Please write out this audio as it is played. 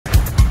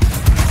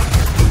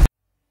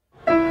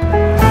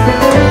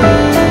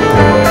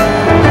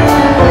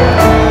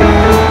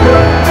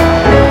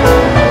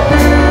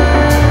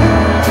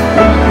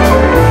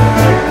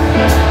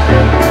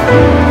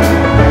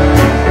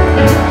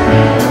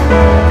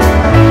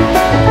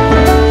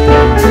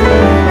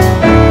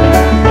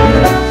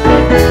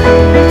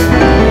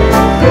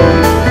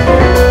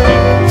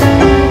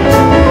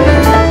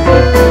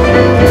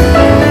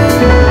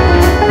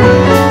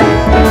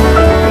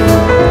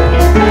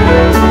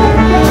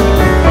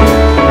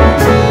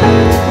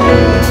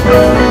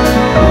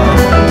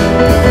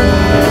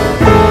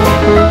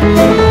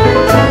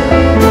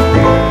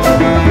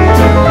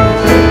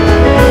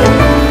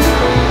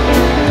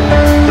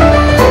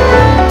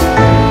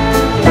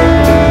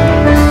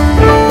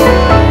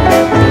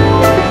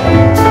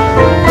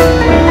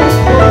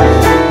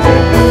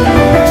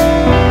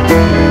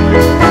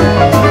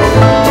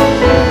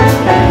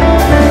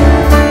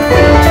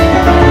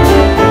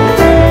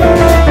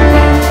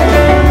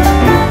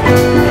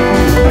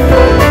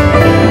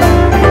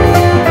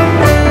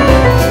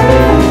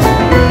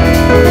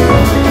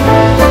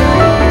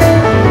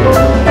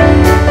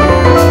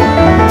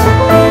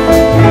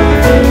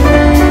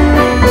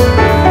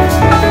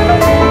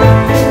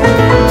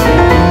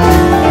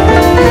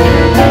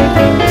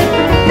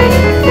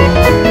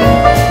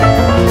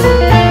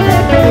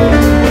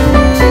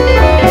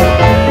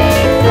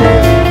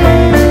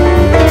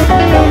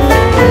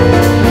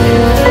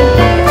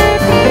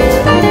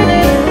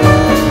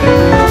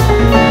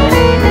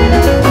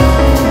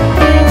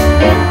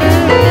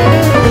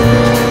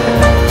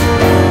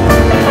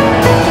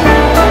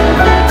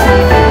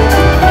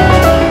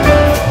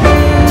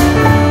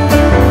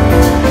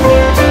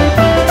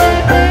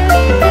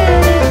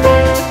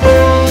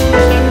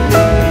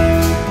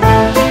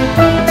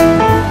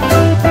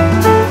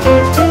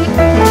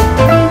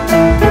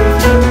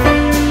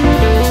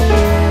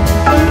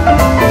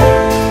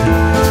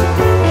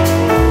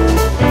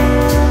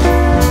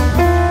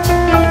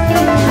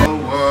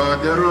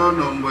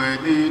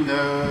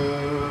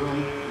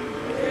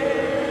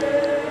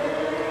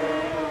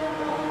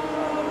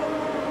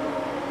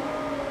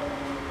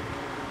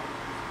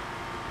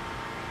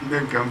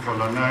Nke m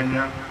fọrọ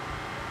n'anya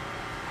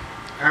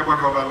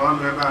agbakọbala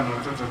ọnụ ebe a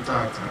n'ụtụtụ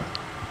tata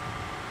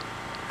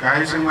ka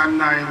anyị si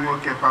nwanne anyị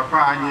nwoke papa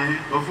anyị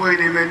ofu onye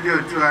n'ime ndị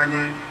otu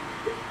anyị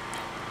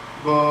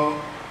bụ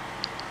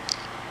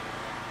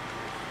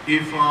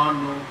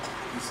Ifeonu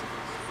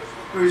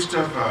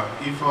Christopher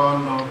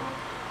Ifeonu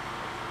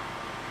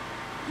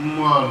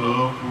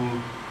MUOLOKWU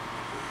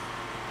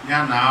ya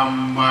na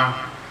mma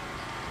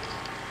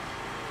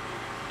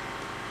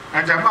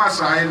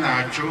ajamasị anyị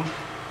na-achụ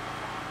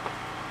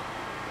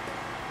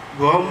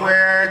bụ onwe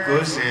ka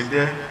o si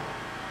ede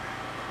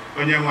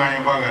onye nwe anyị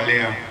gbaghara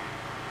ya.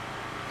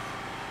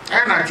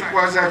 Anyị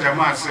na-achụkwazị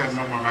ajamasị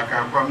nọgwa maka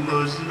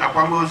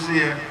akwamozu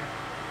ya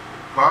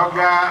ka ọ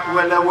gaa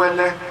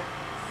welewele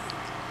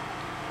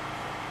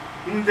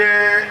ndị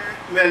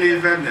mere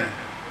ivene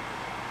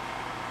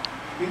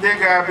ndị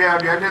ga-abịa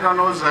abịa ndị nọ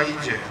n'ụzọ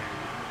ije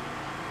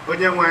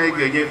onye nwe anyị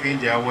ga-enyefe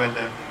ije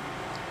awele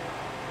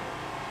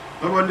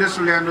ọ bụ ndị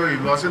sụrụ ya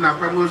n'oyibo ọ sị na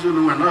akwamozu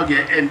nwa na ọ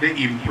ga-end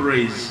in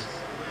praise.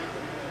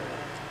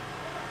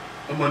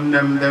 Ụmụnne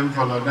m ndị m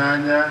fọrọ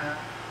n'anya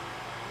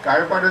ka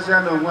anyị kwadozie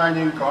n'onwe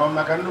anyị nke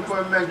ọma ka nnukwu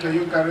mme nke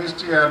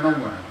Yukarịstị ya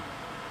nụnwa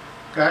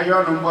ka anyị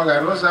ọnụ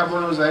mgbaghara ụzọ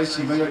abụrụ ụzọ anyị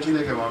si mejọ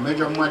Chineke ma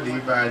mejọ mmadụ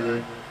ibe anyị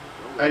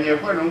anyị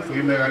ekwenụ nkwa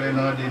imegharị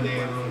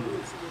n'ọdịnihu.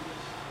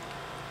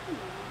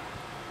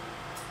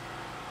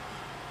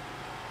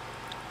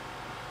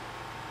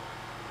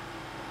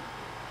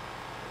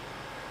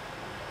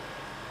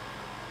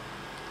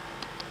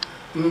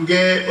 Nke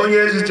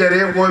onye zitere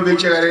ịgwa obi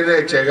chegharịrị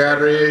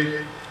echegharị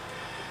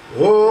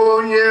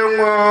onye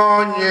nwe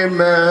anyị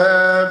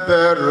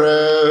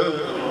mebere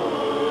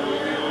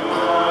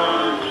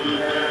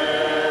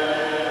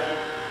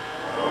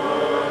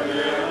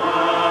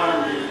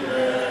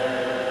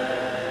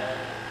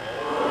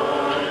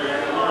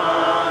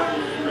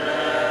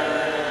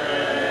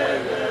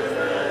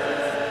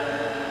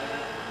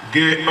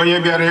gị onye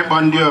bịara ịkpọ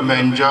ndị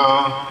omenjọ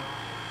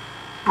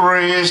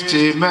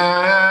Kristi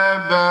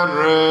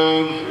mebere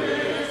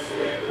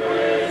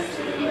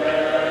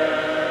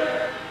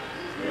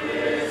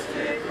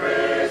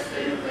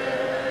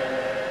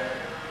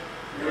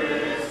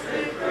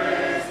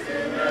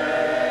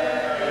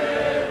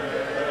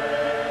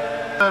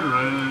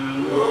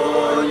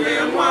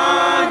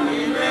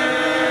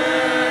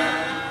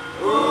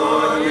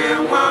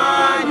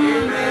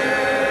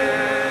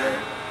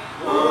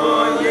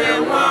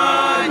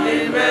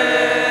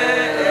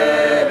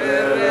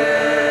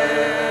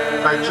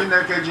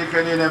Chineke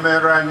jike niile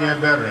mere anyị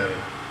ebere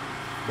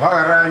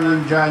gbaghara anyị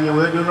njọ anyị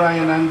wee duru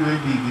anyị na ndụ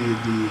ebighị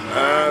ebi.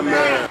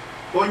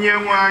 Onye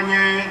nwe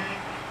anyị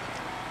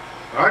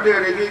ọ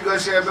dịrị gị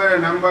igosi ebere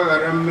na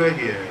mgbaghara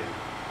mmehie.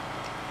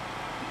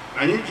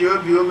 Anyị ji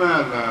obi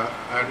umeala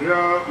arịọ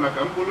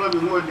maka mkpụrụ obi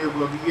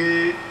nwaodebo gị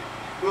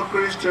bụ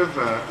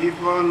Christopher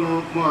Ifeonu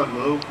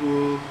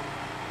MUOLOKWU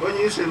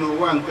onye isi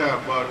n'ụwa nke a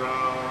kpọrọ.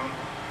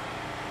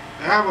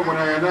 Ha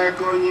bụkwara ya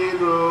n'aka onye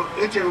iro,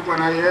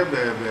 echebukwana ya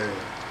ebe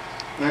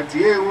na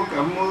tie iwu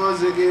ka mmụọ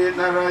ozi gị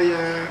nara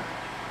ya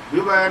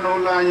duba ya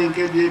n'ụlọ anyị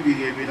nke dị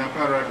ebighị ebi na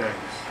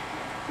Paradaịs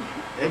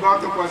ebe ọ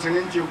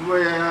tụkwasịrị nchekwube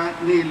ya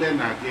niile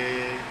na gị.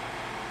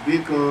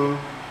 Biko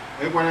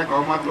ekwere ka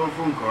ọ mata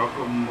ụfụ nke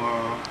ọkụ mmụọ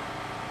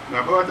ma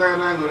kpọta ya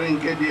na aṅụrị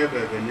nke dị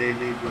ebebe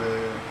n'eluigwe.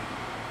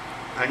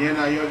 Anyị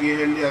na-ayọ gị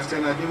ihe ndị a site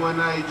na di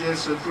nwanne anyị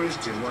Jesu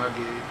Kristi nwa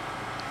gị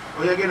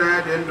onye gị na ya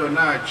dị ndụ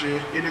na-achị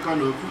ịdịkọ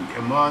n'okwu nke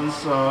mmụọ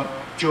nsọ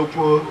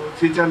Chukwu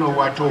site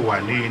n'ụwa ta ụwa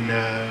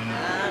niile.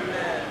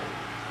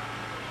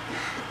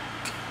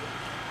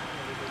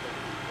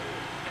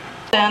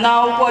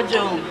 N'akwụkwọ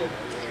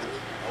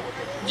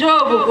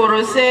Job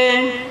kwuru sị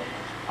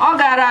ọ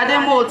gara adị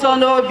m ụtọ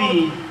n'obi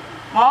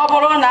ma ọ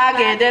bụrụ na a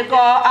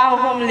ga-edekọ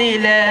ahụhụ m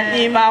niile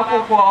n'ime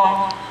akwụkwọ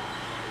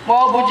ma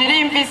ọ bụ jiri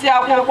mkpịsị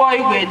akwụkwọ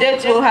igwe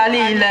detuo ha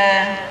niile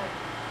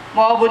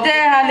ma ọ bụ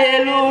dee ha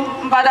n'elu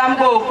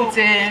mbadamba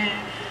okwute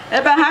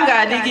ebe ha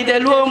ga-adịgide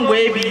ruo mgbe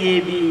ebighị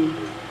ebi.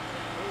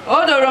 O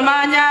doro m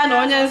anya na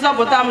onye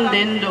nzọpụta m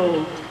dị ndụ.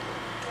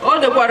 O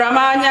dokwara m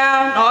anya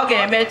na ọ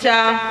ga-emecha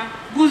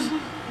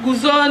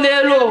guzo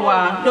n'elu ụwa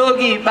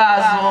n'oge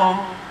ikpeazụ.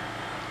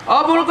 Ọ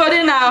bụrụgodị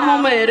na ahụ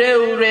m ere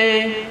ure,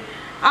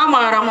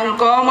 amaara m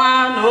nke ọma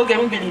na oge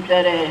m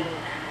bilitere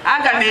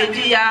aga m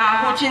eji ya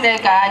hụ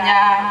Chineke anya.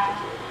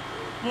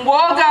 Mgbe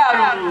oge a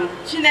ruru,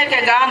 Chineke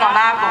ga-anọ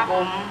n'akụkụ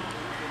m.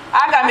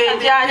 Aga m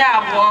eji anya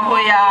abụọ hụ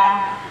ya.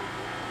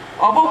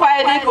 Ọ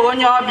bụkwaghị dịka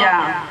onye ọbịa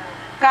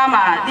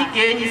kama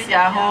dịka enyi si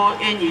ahụ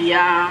enyi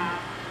ya.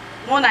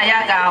 Mụ na ya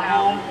ga-abụ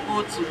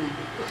otu.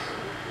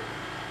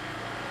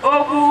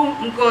 Okwu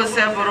nke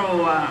osebụrụ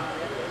ụwa.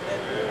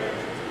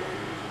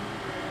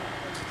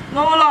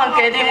 N'ụlọ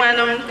nke dị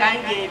nwenụ m ka m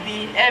ga-ebi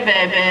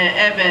ebebe.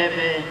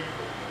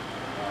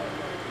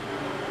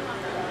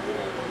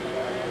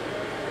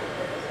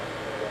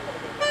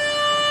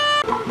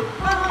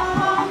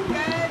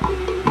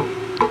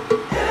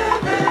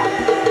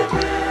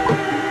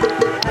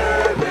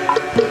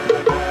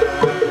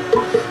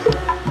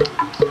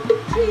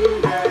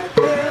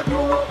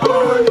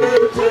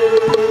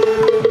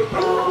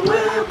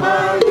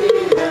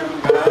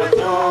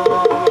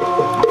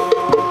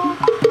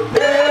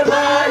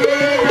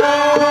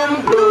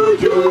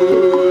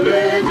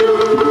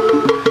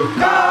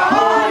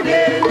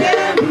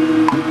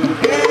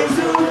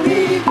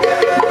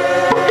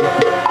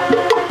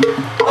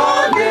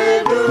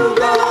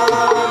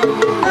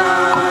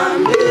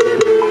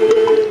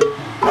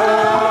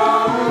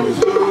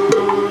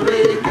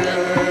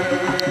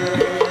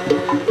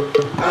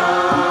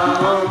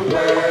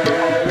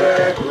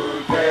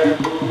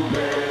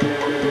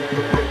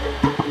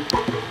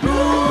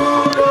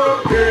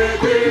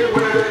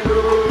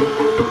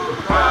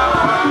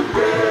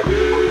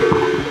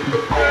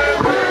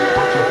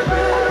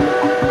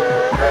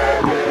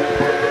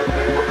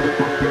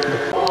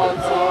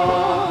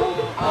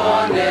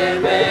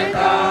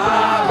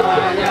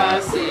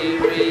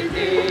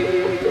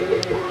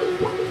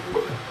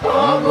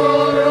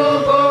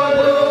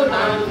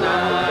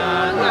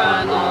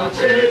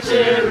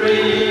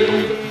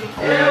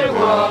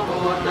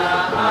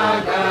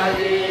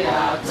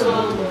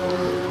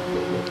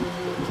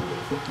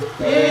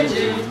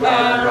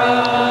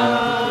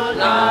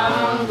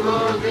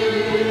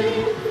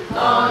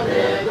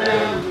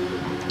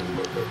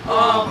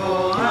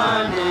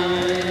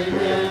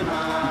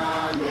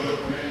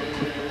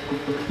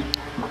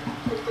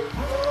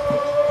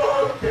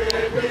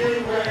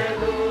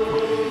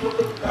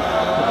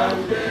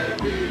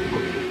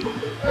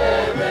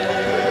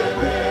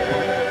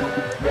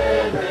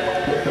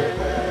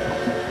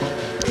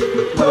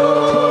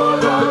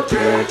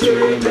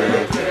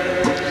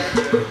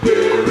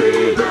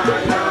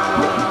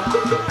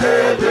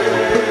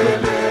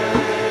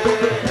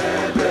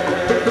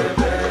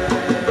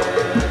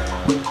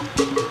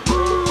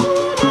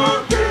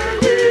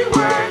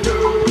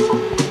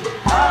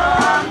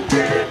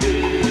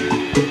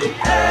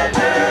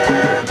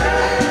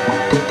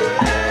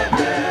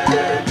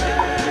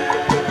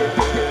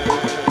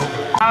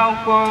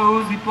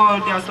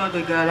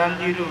 degara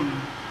ndị Rom.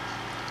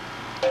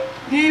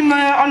 N'ime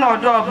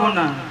ọnọdụ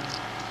ọbụla,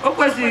 o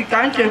kwesịrị ka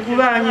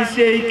nchekwube anyị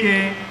sie ike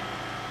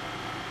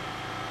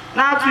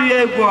na-atụghị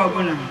egwu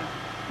ọbụla,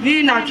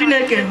 n'ihi na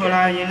Chineke hụrụ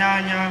anyị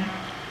n'anya.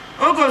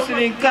 O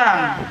gosiri nke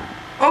a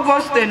oge o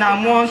site na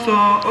mmụọ nsọ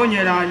o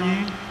nyere anyị,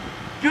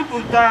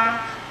 jupụta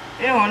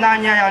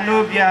ịhụnanya ya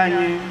n'obi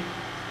anyị.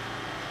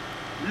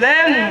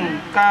 Leenụ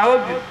ka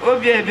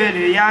obi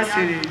ebere ya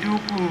siri dị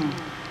ukwuu,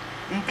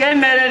 nke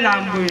mere na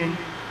mgbe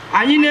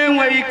anyị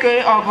na-enweghị ike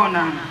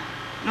ọbụla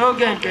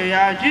n'oge nke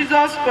ya,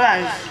 Jizọs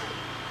Kraịst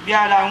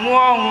bịara nwụọ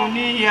ọnwụ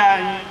n'ihi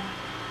anyị.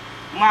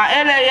 Ma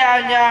eleghị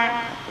anya,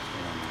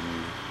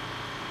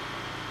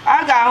 a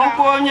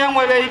ga-ahụkwa onye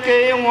nwere ike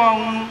ịnwụ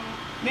ọnwụ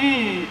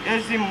n'ihi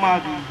ezi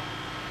mmadụ.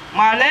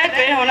 Ma lee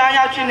ka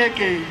ịhụnanya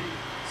Chineke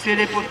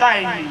siri pụta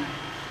ìhè.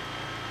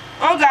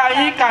 Oge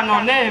anyị ka nọ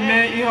na-eme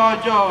ihe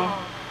ọjọọ,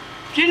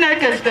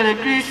 Chineke zitere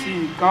Kristi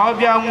ka ọ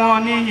bịa nwụọ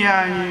n'ihi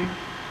anyị.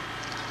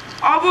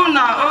 Ọ bụrụ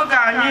na oge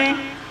anyị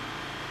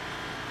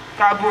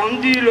ka bụ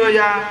ndị iro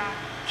ya,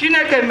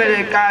 Chineke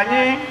mere ka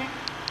anyị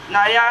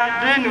na ya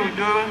dịrị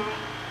n'udo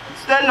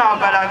site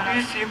n'ọbara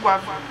Kristi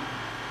kwafuru.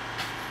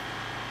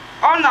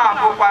 Ọ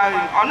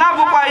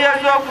na-abụkwaghị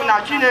eziokwu na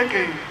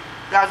Chineke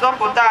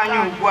ga-azọpụta anyị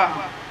ugbu a.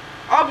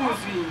 Ọ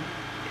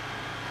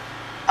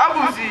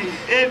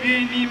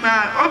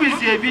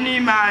bụzi ebi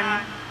n'ime anyị,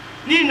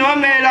 n'ihi na o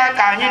meela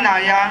ka anyị na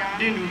ya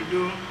dị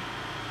n'udo.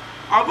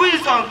 Ọ bụghị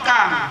sọ nke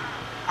a,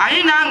 anyị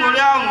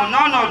na-aṅụrị ọṅụ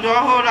n'ọnọdụ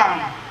ọhụrụ a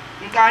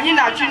nke anyị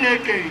na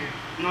Chineke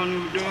nọ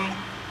n'udo,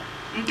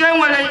 nke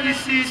nwere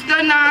isi site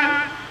na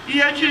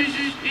ihe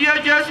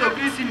Jesu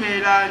Kristi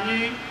mere anyị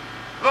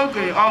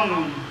oge ọ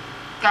nwụrụ,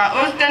 ka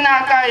o site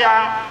n'aka ya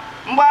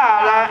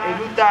mgbaghara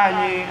erute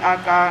anyị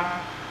aka.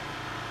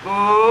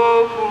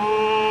 Okwu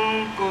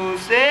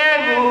nkọsi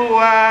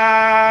ụwa.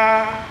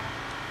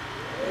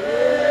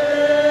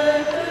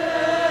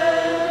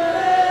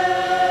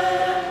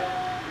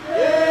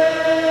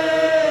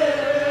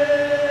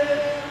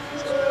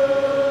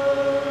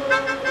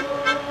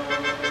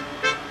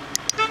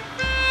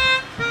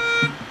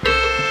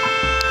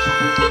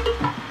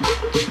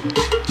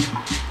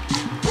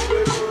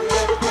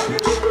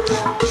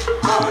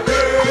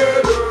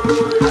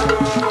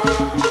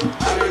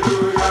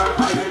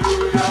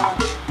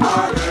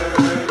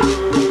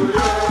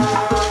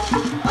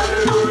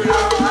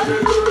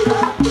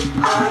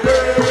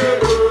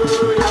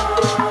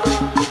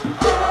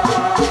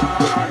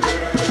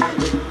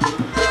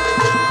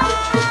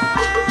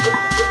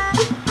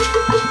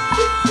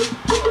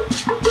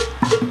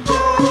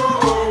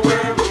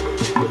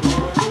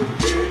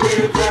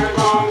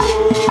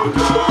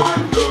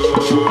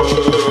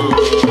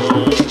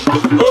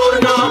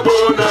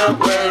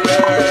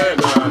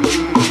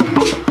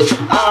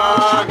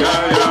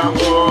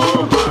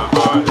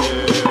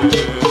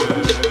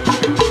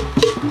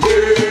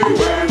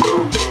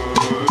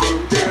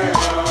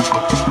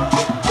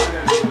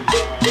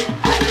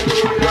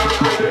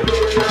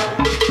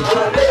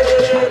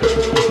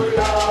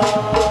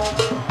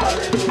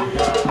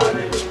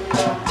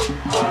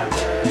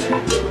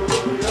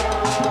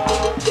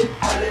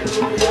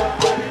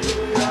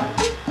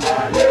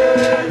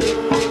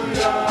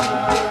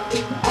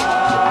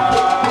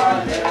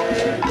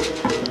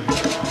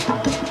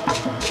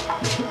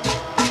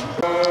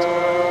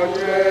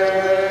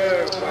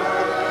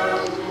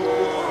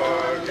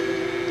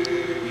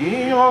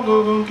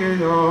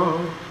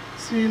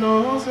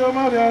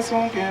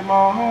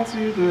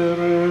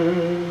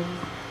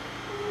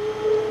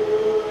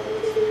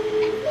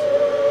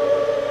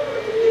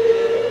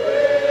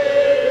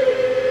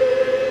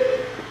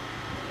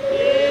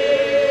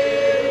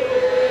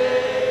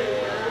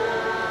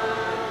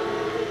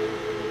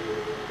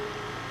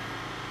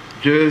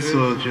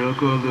 Jesu ji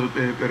oke olu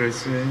kpee ekpere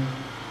sị,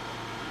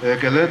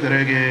 ekele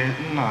dịrị gị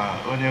Nna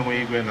onye nwe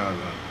igwe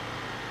n'ala,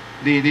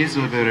 n'ihi na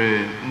izobere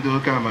ndị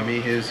oke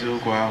amamihe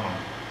eziokwu ahụ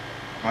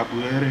ma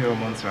kpughere ya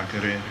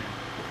ụmụntakịrị.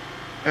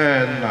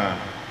 Nna,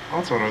 ọ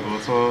tọrọ gị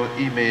ụtọ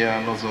ime ya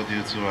n'ụzọ dị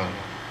otu a.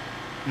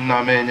 Nna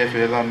m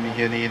enyefeela m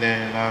ihe niile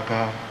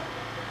n'aka.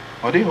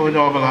 Ọ dịghị onye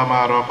ọbụla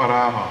maara ọkpara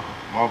ahụ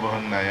ma ọ bụghị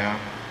Nna ya.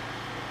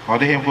 Ọ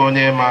dịghịkwa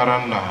onye maara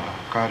Nna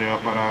karịa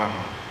ọkpara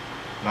ahụ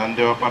na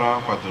ndị ọkpara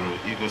kwadoro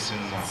igosi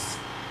Nna.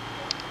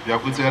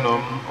 Bịakwutenụ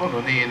m unu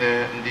niile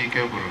ndị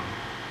ike gwụrụ,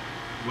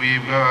 bụ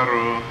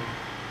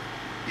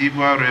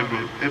ibu arụ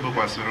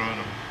ebukwasịrị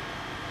unu.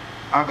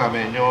 Aga m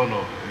enye unu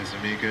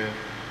ezumike.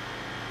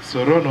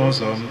 Soro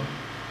n'ụzọ m,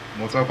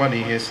 mụtakwa na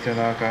ihe site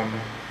n'aka m,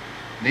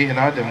 n'ihi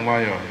na adị m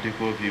nwayọọ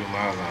dịka obi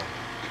umeala.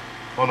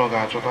 Unu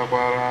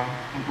ga-achọtakwara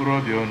mkpụrụ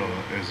obi unu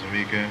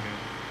ezumike,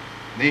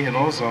 n'ihi na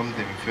ụzọ m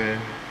dị mfe,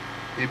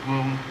 ibu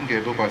m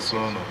ga-ebokwasị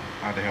unu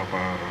adịghịkwa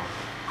arọ.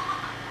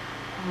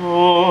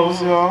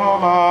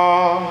 Oziọma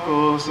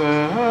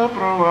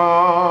kosepụrụwa.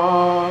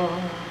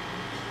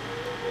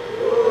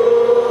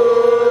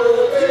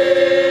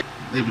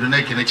 Ebido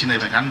na-ekele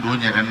Chineke ka ndụ o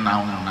nyere nna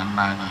unu na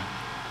nna anyị.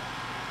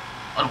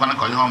 Ọ dịkwana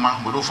ka ihe ọma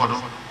mgbe ụfọdụ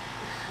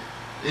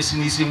esi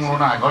n'isi nwụrụ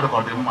na-aga ọ dịka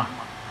ọ dị mma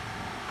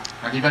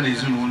ka gị bịa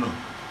n'ezinụlọ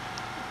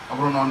ọ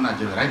bụrụ na ọ nna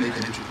jebere anyị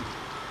na-ekele Chukwu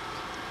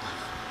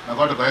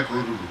maka ọ dịka ya ka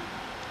o ruru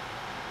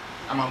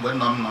ama mgbe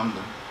nọ m nọ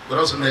ndụ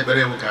were ọsọ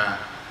na-ekpere ewu ka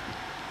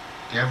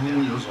ya hụ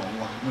nwunye ụzọ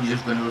nwa nwunye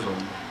efukwe n'ụzọ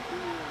nwa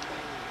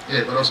ya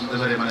ekpere ọsọ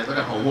ndebere mana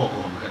ekpere ka ọwụ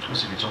ọkụrụ maka Chukwu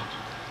siri chọọ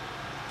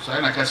so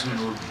anyị na-akasị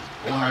n'obi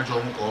onwe ha jụọ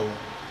ọnwụ ka ọnwụ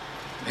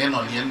na ịnọ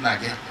n'ihe nna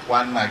gị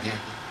kwa nna gị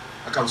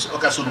ọ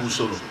ka so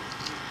n'usoro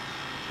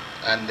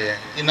and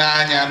ị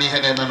na-anya n'ihe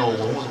na-eme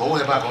n'ụwa o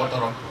ebe a ka ọ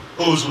tọrọ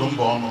o zuru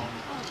mba ọnụ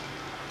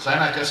so anyị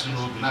na-akasị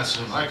n'obi na-asị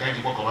ụnụ anyị ka anyị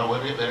ji gbakọba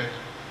were ekpere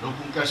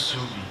n'okwu nkasi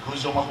obi ka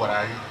ozi ọma gwara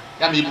anyị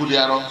ya ma ibuli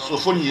arọ so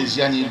ofu onye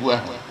ezi anyị ibu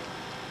ahụ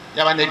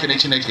ya ma na-ekele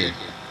Chineke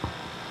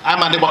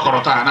ama ndị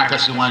gbakọrọ taa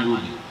na-akasị nwaanyị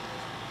obi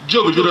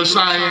Job jụrụ sị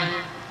anyị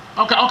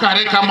ọ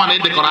karị ka mma na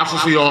edekọrọ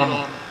afụfụ ya ọnụ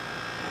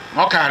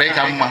ọ karị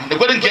ka mma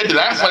ekwere nke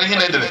edere anyị fọrọ ihe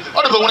na-edere ọ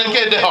dịka onwere nke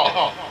ede ha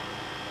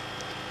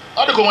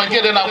ọ dịka onwere nke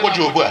ede na akwụkwọ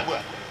Job a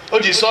o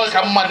ji sọ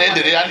ka mma na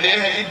edere ya dee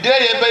ya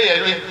ebe ya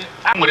ere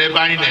a nwere ebe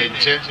anyị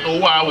na-eje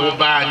n'ụwa awụ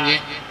be anyị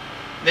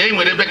na e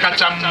nwere ebe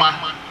kacha mma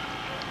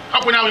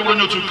akwụna awụ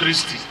onye otu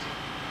Kristi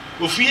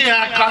ofu ihe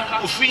ya aka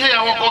ofu ihe ya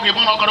ọkọ gị bụ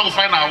na ọkọrọ ofu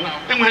anyị na-awụ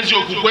enweghịzi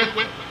okwukwe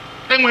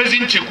enweghịzi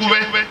nchekwube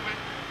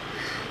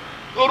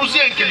o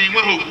ruzie nke na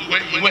inweghị okwukwe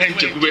inweghị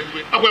nchekwube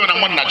akwa na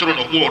mmadụ na-achọrọ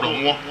n'okwu ọdọ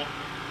nwụọ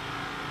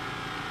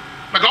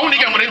maka ọnwụ na ị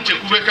ga nwere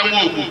nchekwube ka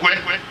nwee okwukwe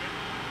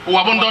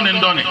ụwa bụ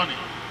ndọnị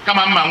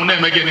kama mma nwụ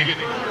na-eme gịnị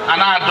a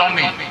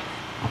na-adọnị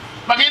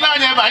maka ị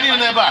na-anya ebe anyị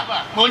n'ebe a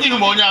ma onye ihu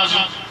ma onye azụ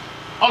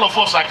all of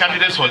us are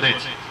candidates for that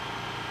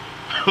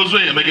ozu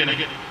ya eme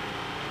gịnị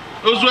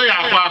ozu ya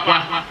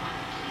akwa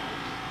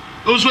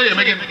ozu ya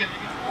eme gịnị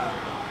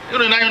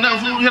ịrụ n'anya na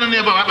ihe na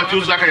n'ebe a akpati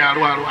ozu aka ya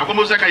arụ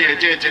akwamozu aka ya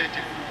eje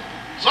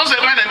sọsọ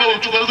ebe a na-eme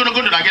ochukwu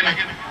ogologo ndụ na gịnị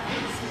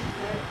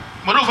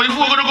mara ụfọdụ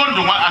ifu ogologo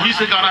ndụ nwa ahụ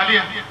isi ka na-adị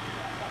ya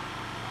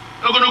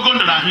ogologo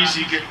ndụ na ahụ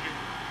isi ike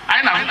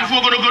anyị na-afụ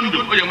ogologo ndụ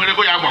onye nwere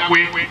ego ya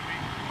agbakwe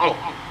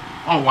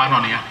ọwa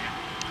nọ na ya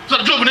so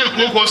Job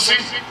na-ekwu okwu sị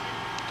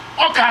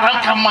ọ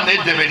kara ka mma na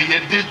edebere ihe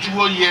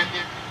dejuo ihe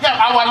ya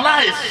our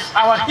life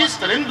our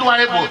history ndụ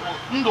anyị bụ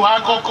ndụ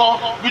akụkọ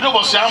bido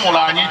ụbọchị a mụrụ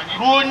anyị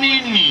ruo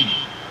n'ini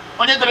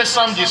onye dere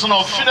Sam ji sị na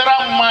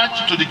funeral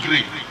march to the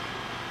grave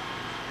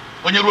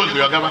onye ruo mgbe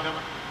ọ gaba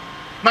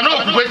mana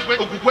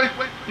okwukwe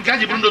nke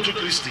anyị bụrụ ndị otu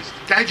Kristi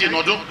ka anyị ji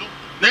nọdụ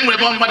na enwere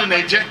ebe mmadụ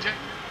na-eje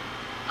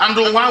and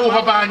ụwa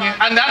awụhọba anyị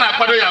and a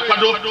na-akwado ya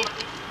akwado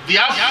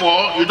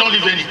therefore you don't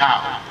live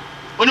anyhow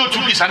onye otu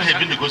Kristi anaghị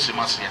ebi ndụ si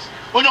masị ya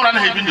onye ọrụ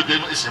anaghị ebi ndụ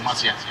esi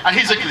masị ya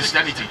ahịze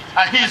Christianity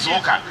ahịze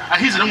ụka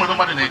ahịze na enwere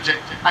mmadụ na-eje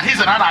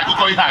ahịze na a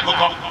na-agụkọ ihe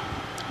agụkọ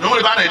na onwere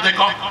ebe a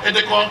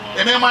na-edekọ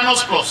eme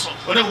minus plus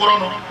onye gwụrụ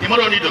ọnụ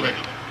ịmara onye idobere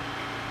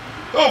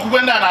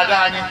okwukwe ndị a na-aga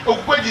anyị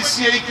okwukwe ji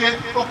sie ike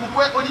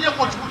okwukwe onyinye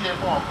Nwachukwu ji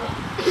eme ọkụ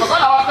maka ọ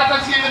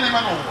na-awakọtazie ihe na-eme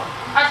n'ụwa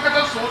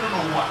akụkọta so dị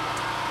n'ụwa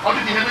ọ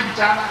dịghị ihe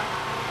mebichala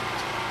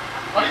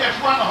ọ dịghị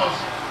Chukwu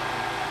anọghọzi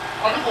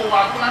ọ dịka ụwa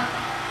agwụna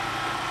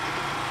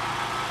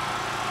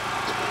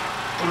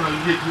ụlọ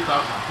ihe 2000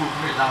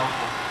 ede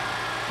akwụkwọ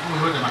ụmụ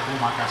ihe o dị maka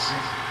ụmụaka si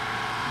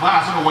mgbe a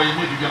na-asị n'ụwa ya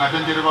emebigo na be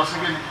njedebe ọsị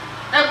gịnị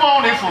ebe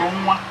ọ na-efuru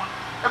nwa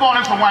ebe ọ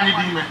na-efuru nwaanyị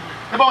dị ime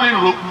ebe ọ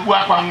na-enụrụ okpukpu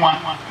akwa nwa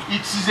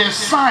it is a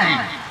sign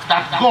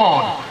that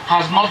God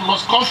has not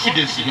lost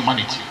confidence in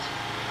humanity.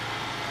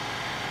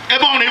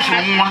 Ebe ọ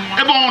na-efuru nwa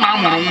ebe ọ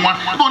na-amụrụ nwa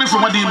ebe ọ na-efuru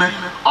nwa dị ime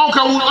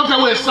ọ ka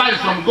wee sign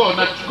from God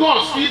that God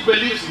still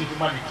believes in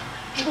humanity.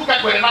 Chukwu ka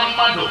kwere na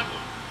mmadụ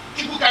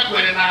Chukwu ka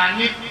kwere na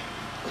anyị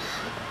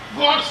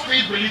God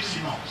still believes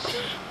in us.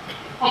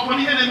 Ọ bụ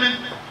ihe na-eme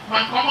ma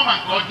nke ọma ma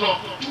nke ọjọọ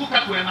Chukwu ka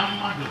kwere na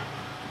mmadụ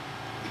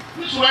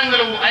nsogbu anyị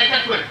nwere anyị ka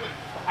kwere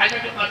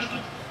na Chukwu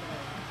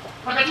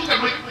maka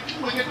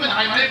Chukwu ekekwe na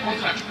anyị ma anyị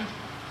kọzi na Chukwu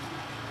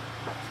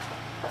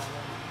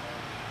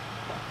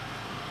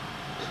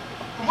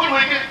ụfọdụ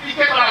nwere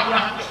ike bara agwụ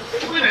na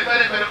Chukwu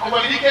na-ekpere ekpere ọ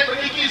gwara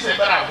ike ise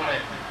ekpere agwụ na ya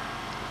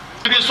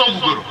ndị nsọ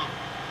gwugoro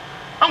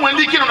o nwere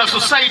ndị ike nọ na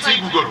society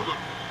gwugoro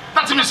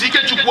that means ike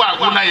Chukwu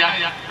agwụ na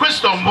ya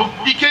question bụ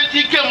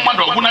ike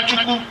mmadụ ọgwụ na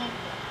Chukwu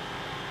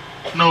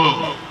no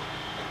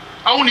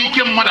ọnwụ na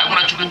ike mmadụ agwụ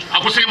na Chukwu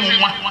akwụsị ịmụ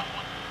nwa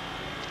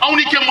ọnwụ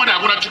na ike mmadụ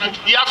agwụ na Chukwu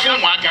ihe afọ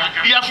ụmụaka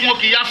ihe afọ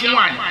nwoke ihe afọ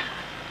nwaanyị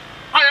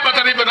ọ ya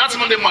batara ibe na asị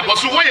ndị mmadụ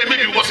bọsụ nwa ya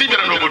emebi ụbọchị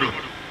bịara n'obodo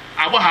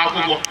agba ha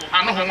akwụkwọ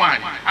anụghị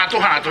nwaanyị atụ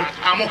ha atụ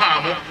amụ ha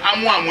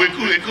amụ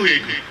ekughị ego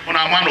ọ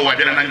na-ama n'ụwa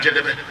bịara na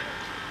njedebe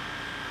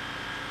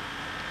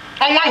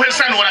ọnwụ ahụ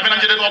esa n'ụwa bịara na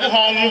njedebe ọ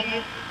bụghị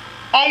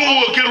ọnwụ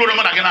nwoke ruoro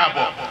mụ na gị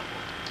na-abụọ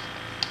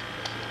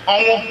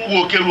ọnwụ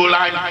nwoke ruola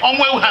anyị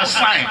ọnwụ ewu ha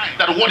sign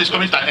that the world is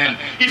coming to an end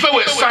ife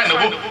wee sign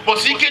bụ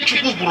bọsị ike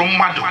Chukwu gburu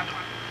mmadụ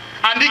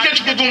and ike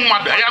Chukwu bụ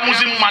mmadụ ya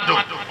amụzi mmadụ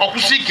ọ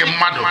kwụsị ike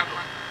mmadụ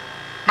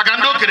maka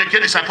ndị okere eke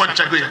disappoint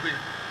chago ya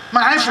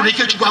mana anyị fụrụ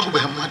ike Chukwu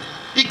agụbeghị mmadụ,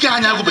 ike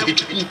anyị agụbeghị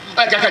Chukwu.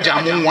 Anyị ka ji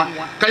amụ nwa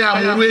ka ya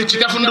amụ echi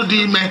gafụ ndụ dị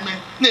ime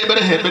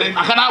na-ekpere ha ekpere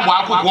aka na-agba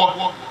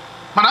akwụkwọ.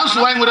 Mana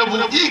nsogbu anyị nwere bụ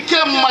ike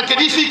mma.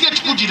 Kedu ife ike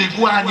Chukwu jiri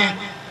gụọ anyị?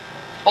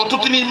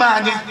 Ọtụtụ n'ime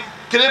anyị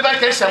kedu ebe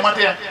ka esi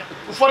amata ya?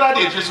 Ụfọdụ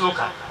adịghị ejezi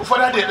ụka,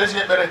 ụfọdụ adịghị ekpezi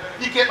ekpere,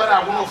 ike ekpere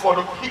agwụ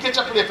n'ụfọdụ, ike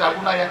chapleti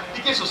agwụ na ya,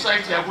 ike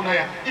sosaiti agwụ na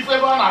ya, ife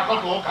ebe a na-akọ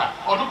ka ụka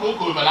ọdụka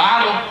ụka omere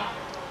arụ.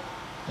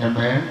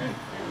 Amen.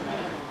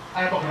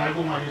 Anyị kpọkara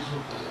agwụ nwa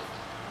eziokwu.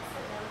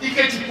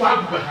 Ike Chukwu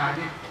agụbeghị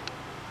anyị.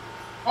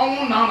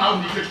 Ọnwụ na ọ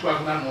na-ahụ ike Chukwu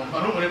agụ na mmụọ,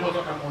 mana o nwere ebe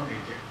ọzọ ka mmụọ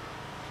na-eje.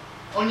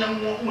 Onye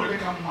mmụọ nwere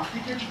ka mma,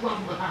 ike Chukwu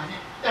agụbeghị anyị.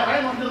 Ya bụ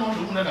anyị nọ ndị nọ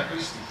ndụ nwere na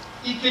Kristi,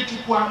 ike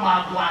Chukwu ama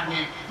agụ anyị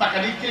maka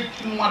na ike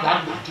mmadụ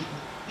agụbeghị Chukwu,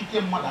 ike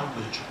mmadụ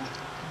agụbeghị Chukwu.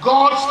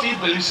 God still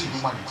believes in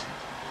humanity.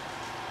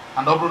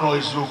 And ọ bụrụ na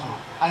eziokwu,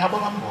 anyị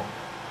agbaba mbọ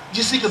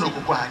jisi ike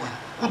n'okwukwe anyị,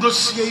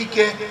 kwudosie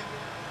ike.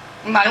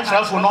 Nna anyị fụrụ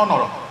afọ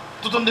n'ọnọrọ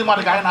ọtụtụ ndị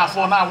mmadụ ka anyị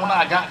na-afọ na-anwụ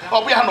na-aga, ọ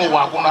bụ ya na ụwa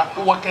agwụna,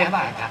 ụwa ka ya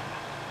na-aga.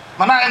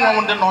 Mana anyị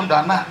nwanwụ ndị nọ ndụ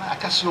a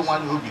na-akasi onwe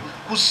anyị obi,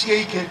 kwụsie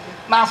ike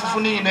n'afụfụ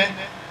niile.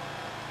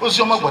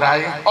 Oziọma gwara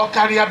anyị ọ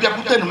karịa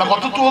bịakwutenụ, maka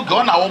ọtụtụ oge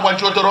ọ na-awụ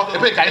gbaji odoro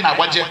ebe ka anyị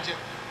na-agbaje.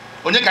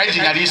 Onye ka anyị ji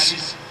nyara isi?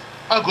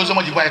 Ọ ga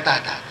oziọma ji gwa anyị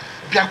tata,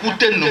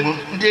 bịakwutenụ m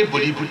ndị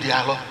eboro ibu dị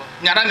alọ,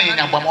 nyara na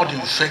ịnya mgba m ọ dị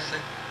mfe.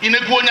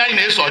 Inekwu onye anyị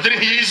na-eso ọ dịrị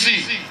ihe izi.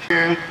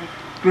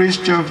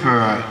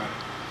 Christopher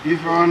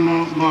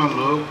Ifeonu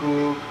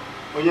MUOLOKWU,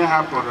 onye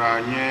hapụrụ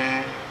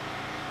anyị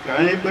ka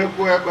anyị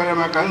kpekwuo ekpere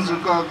maka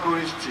nzukọ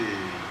Kristi,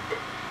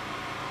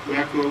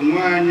 maka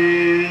onwe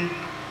anyị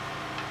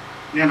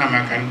yana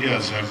maka ndị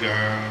ọzọ bịa.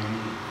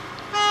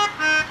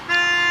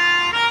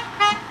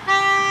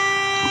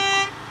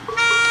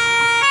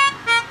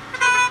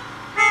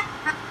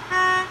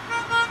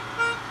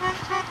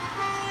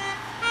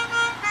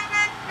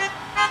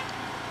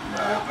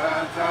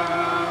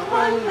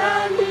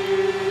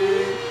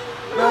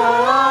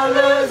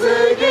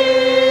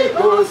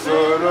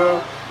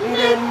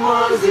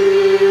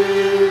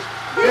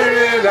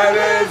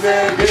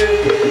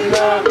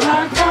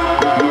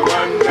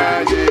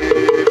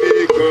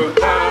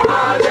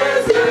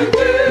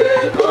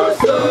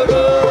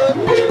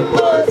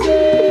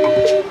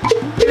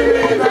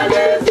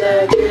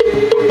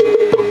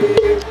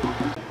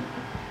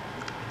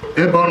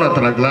 Ebe ọ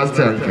natara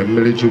glaasị nke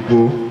mmiri Chukwu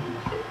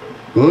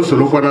ka o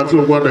sorokwa nata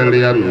ụgwọ dịrị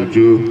ya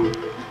n'uju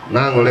na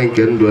aṅụrị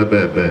nke ndụ ebe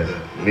ebe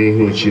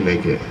n'ihu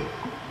Chineke.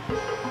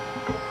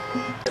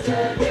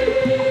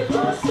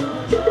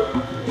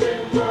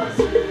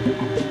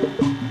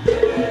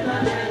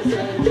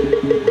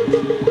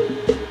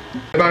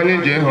 Ebe anyị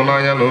ji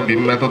ịhụnanya na obi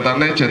mmetụta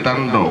na-echeta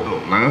ndụ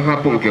na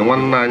nhapụ nke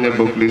nwanne anyị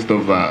bụ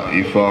Christopher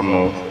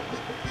Ifeonu,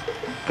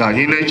 ka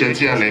anyị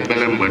na-echeta ya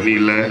n'ekpere mgbe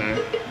niile,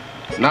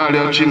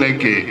 na-arịọ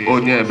Chineke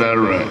onye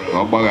ebere ka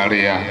ọ gbaghara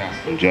ya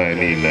njọ ya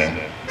niile.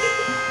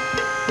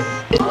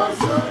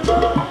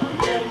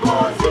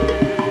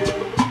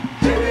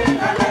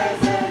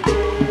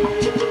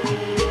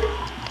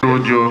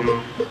 Ụjọ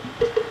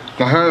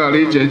ka ha ghara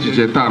iche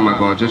echiche taa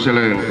maka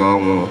ọchịchịrị nke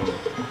ọnwụ,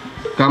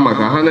 kama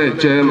ka ha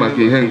na-eche maka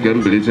ihe nke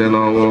mbilite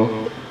n'ọnwụ,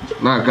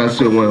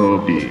 na-akasi onwe ha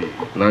obi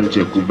na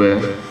nchekwube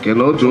nke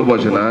na otu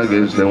ụbọchị na ha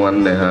ga-ezute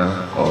nwanne ha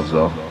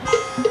ọzọ.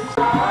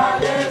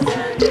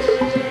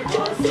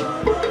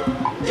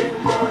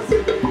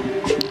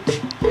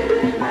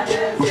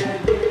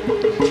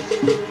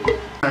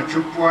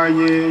 Chukwu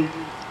anyị,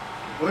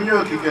 onye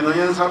okike na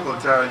onye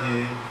nzọpụta anyị,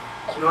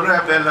 nụrụ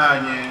ekpere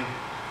anyị,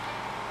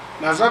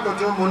 na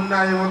zọpụta ụmụnne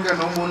anyị nwoke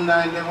na ụmụnne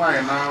anyị ndị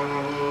nwaanyị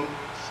n'ahụhụ,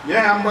 nye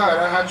ha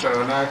mgbaghara ha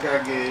chọrọ n'aka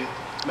gị,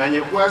 ma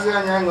nyekwazị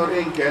anyị aṅụrị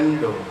nke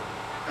ndụ.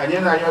 Anyị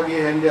na-arịọ gị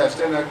ihe ndị a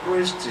site na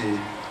Kristi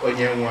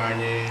onye nwe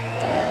anyị.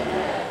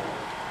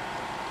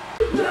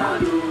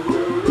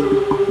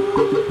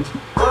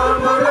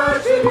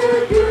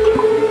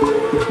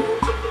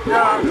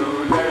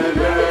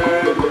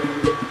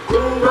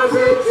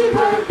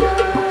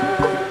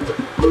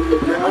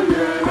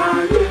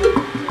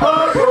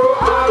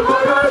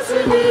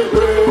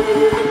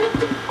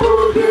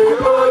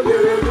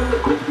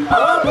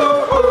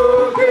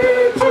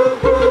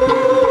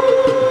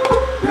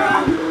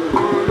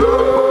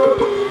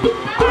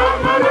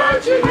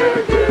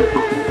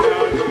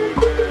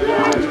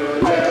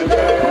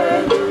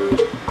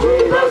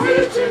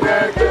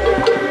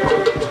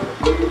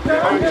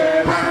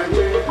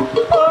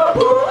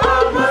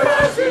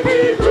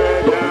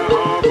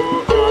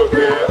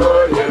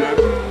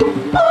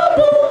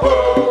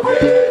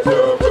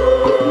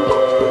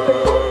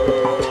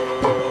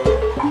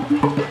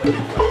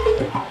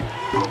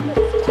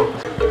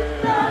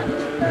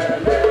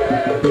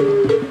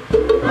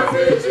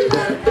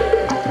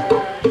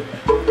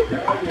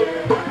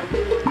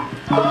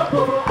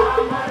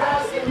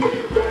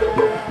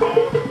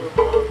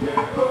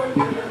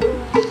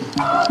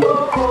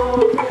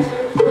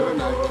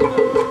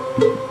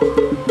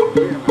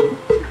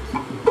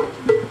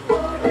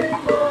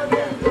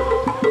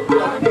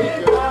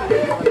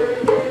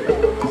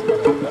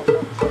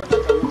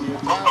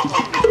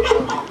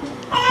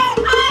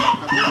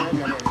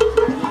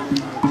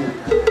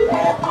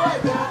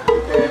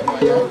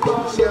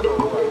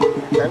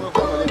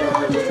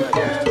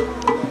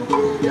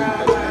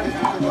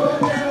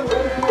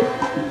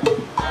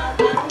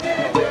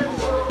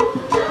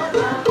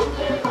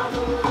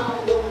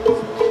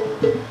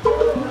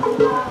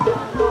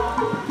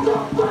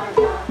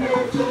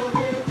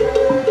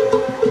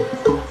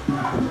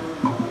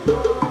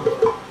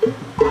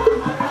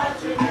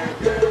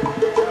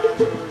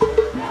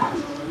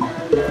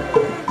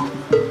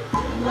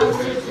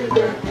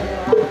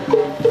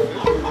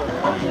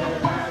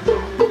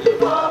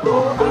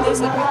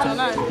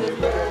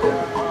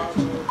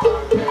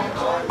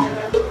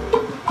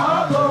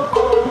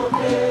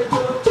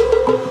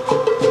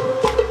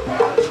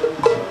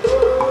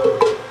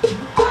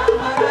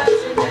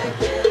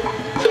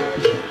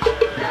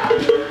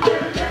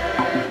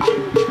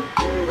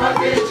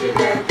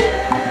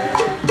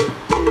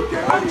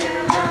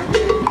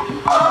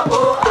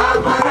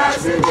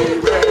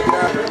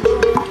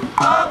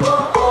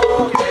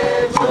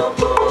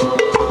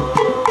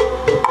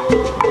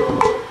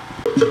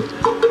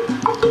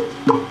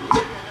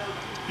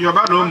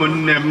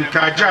 ụmụnne m ka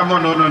aja mụ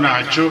na ụnụ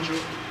na-achụ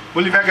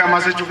olive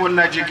ga-amasị Chukwu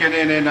nna Chike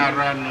niile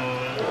na-arụ anụ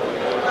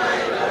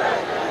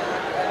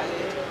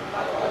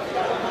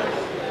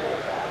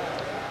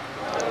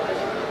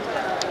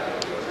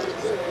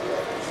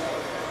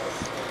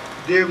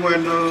dị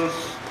nwenụ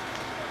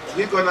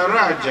biko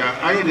nara aja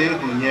anyị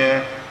na-ehunye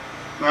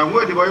ma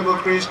nwedibo Igbo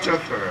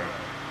Christopher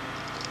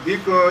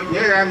biko nye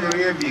ya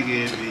aṅụrị ebighị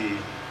ebi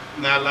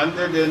n'ala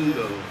ndị dị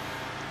ndụ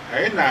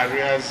anyị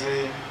na-arịọzi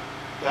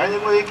ka anyị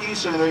nwee ike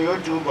isonyere ya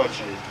otu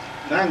ụbọchị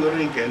na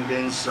aṅụrị nke ndị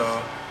nsọ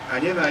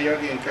anyị na-arịọ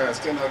gị nke a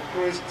site na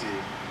Kristi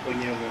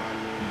onye nwe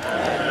anyị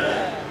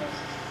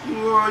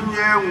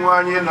onye nwe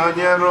anyị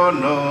nọnyere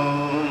unu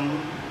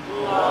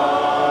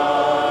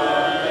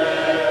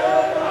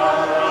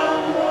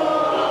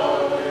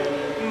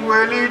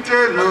welite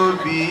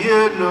n'obi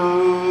elu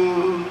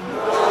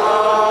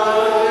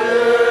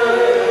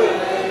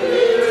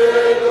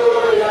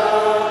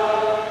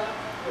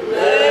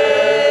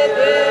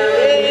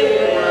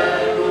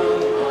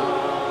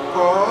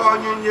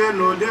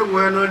n'ụdị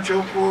nwere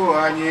Chukwu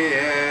anyị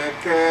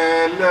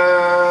ekele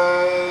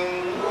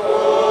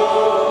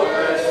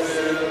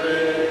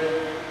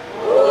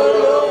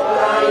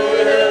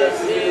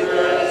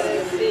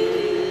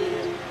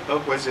o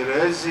kwesịrị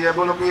ezi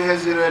bụrụkwa ihe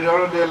ziri ezi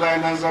ọrụ dịla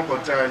anyị na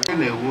nzọpụta anyị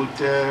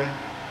na-ewute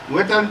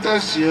nweta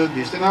ntasi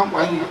obi site na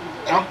nkwa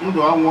ndụ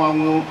ọnwụ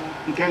ọnwụ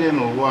nke dị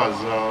n'ụwa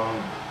ọzọ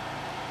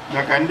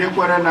maka ndị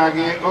kwere na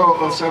gị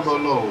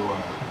osebụla ụwa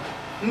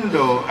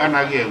ndụ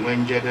anaghị enwe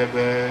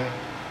njedebe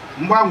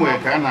mgbanwe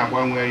ka a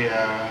na-agbanwe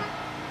ya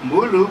mgbe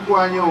ụlọ ukwu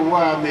anyị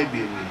ụwa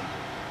mebiri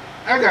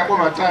a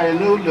ga-akpọbata anyị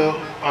n'ụlọ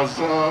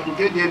ọzọ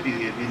nke dị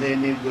ebighị ebi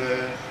n'eluigwe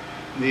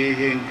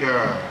n'ihi nke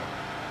a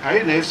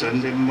anyị na-eso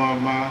ndị mmụọ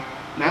ọma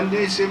na ndị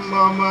isi mmụọ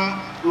ọma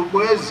ukwu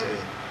eze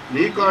na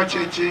ike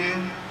ọchịchị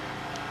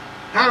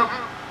ha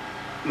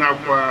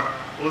nakwa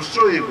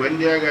ụsụ igwe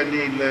ndị agha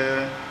niile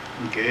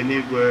nke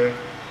eluigwe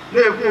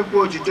na-ekwu ukwu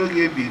otito gị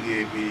ebighị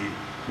ebi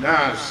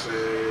na-asị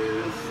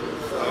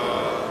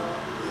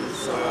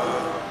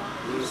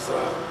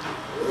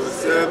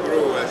osebụrụ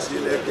ụwa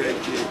Chineke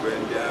nke igwe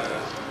ndị agha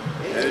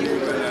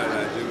eluigwe na ala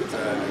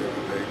jupụtara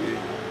n'ebube gị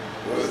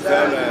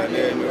Hozana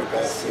n'elu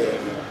kasị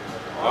elu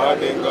ọ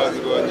dị ngọzi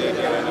bụ onye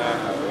bịara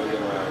n'aha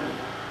Onyenwe anyị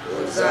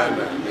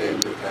Hozana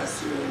n'elu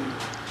kasị elu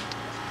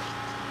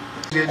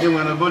ga-eji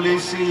nwere bụrụ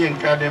isi iyi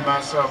nke dị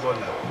masị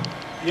ọbụla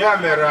ya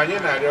mere anyị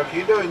na-arịọ ka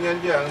ide onye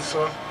ndị a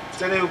nsọ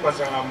site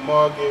n'ịkwasa ha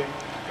mmụọ gị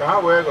ka ha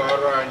wee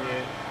ghọrọ anyị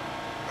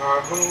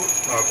ahụ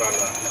na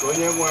ọbara nke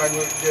onye nwe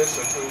anyị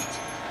Jesu Kristi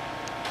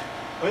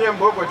onye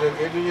mgbe o kwetara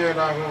ka edunye ya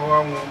n'ahụhụ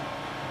ọnwụ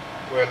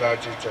were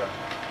achịcha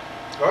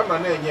ka ọ nọ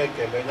na-enye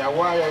ekele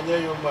nyawa ya nye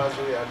ya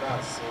ụmụazụ ya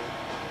na-asị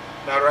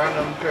nara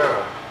anụ nke a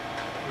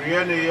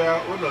rienụ ya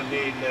ụlọ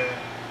niile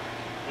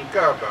nke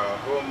a bụ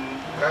ahụ m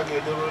ka a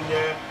ga-eduru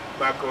nye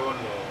maka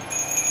ụnụ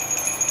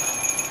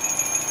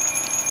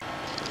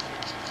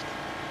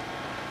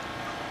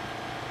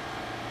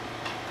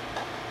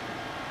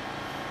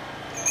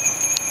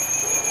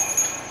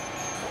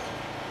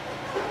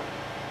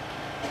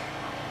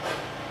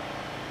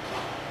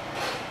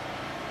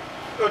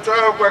otu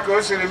ahụ kwa ka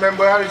o siri mee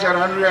mgbe ha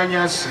richara nri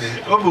anyasị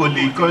ọ bụ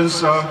iko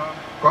nsọ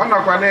ka ọ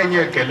nọkwa na-enye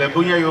ekele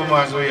bunye ya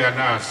ụmụazụ ya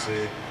na-asị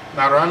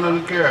nara anụ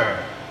nke a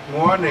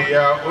ṅụọnụ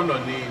ya ụlọ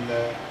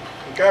niile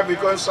nke a bụ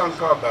iko nsọ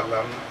nke ọbara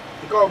m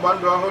nke ọgba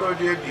ndụ ọhụrụ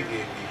dị ebighị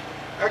ebi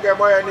a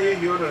ga-agba ya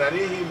n'ihi unu na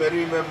n'ihi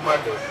imerime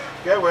mmadụ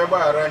ka e wee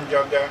gbaghara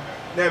njọ ga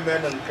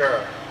na-emenụ nke a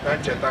na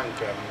ncheta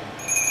nke m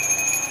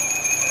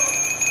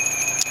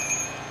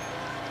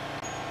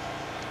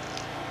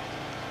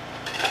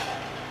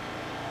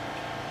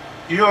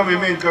ihe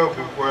omimi nke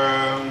okwukwe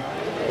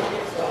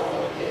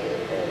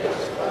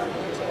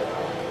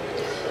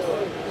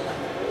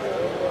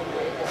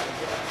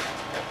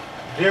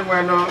dị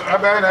nwenụ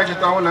ebe anyị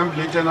na-echeta ọnwụ na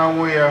mbilite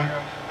n'ọnwụ ya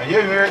anyị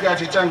ehiere gị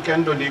achịcha nke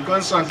ndụ na iko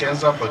nsọ nke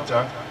nzọpụta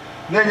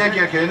na-enye gị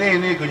ekele n'ihi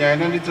na ịgụnye anyị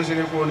na ndị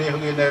tosiri kwụrụ n'ihu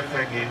gị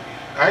na-efe gị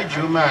anyị ji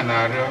ume a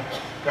na-arịọ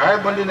ka anyị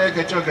bụ ndị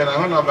na-ekecha oke na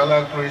ahụ na ọbara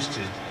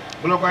Kristi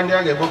bụrụkwa ndị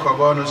a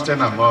ga-egbukọba ọnụ site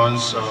na mmụọ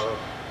nsọ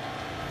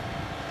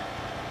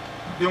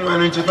ndị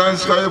nwere ncheta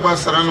nsọ anyị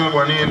gbasara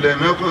n'ụwa niile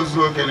mee ka o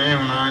zuo oke na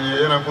ịhụnanya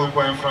ya na Pope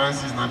anyị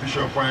Francis na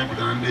bishọp anyị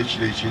Peter na ndị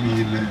echiri echi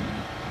niile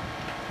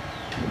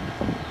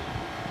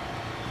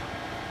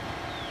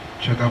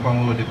chetakwa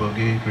nwa odibo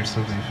gị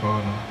Christopher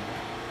Ifeonu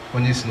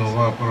onye si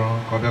n'ụwa kpọrọ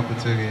ka ọ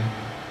bịakwute gị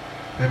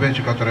ebe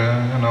ejikọtara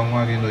ya na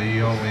nwa gị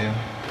n'oyiyi ọnwụ ya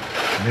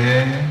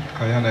mee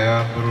ka ya na ya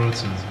bụrụ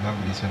otu na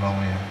mbilite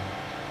n'ọnwụ ya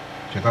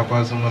chetakwa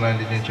azụmụ na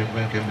ndị dị nchekwa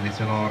nke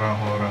mbilite n'ọrụ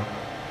ahụ ụra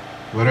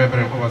were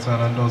ebere kpọbata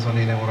na ndị ọzọ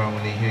niile nwụrụ anwụ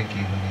n'ihe nke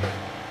ihu gị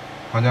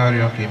onye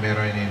arịọ ka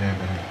imere anyị niile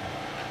ebere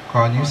ka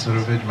anyị soro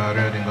Virgin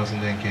Maria dị ngọzi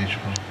ndị nke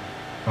Chukwu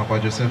nakwa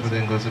Josef dị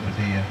ngọzi bụ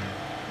di ya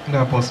ndị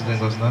apọstụl dị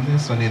ngọzi na ndị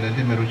nsọ niile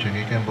ndị mere uche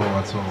gị kemgbe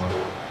ụwa taa ụwa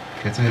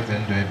keta ebe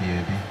ndụ ebighị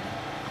ebi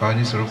ka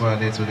anyị sorokwa ha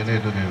na-eto gị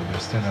na-edo gị ebube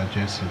site na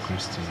Jesu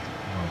Kristi.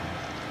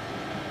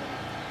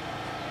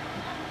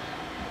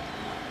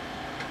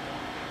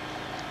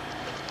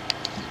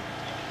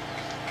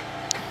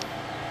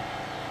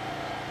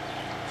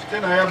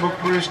 site na ya bụ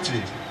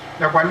Kristi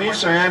nakwa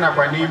n'iso ya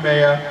nakwa n'ime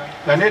ya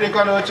na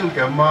n'ịdịkọ n'otu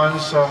nke mmụọ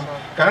nsọ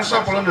ka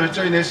nsọpụrụ na otu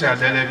onye si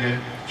adịrị gị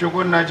Chukwu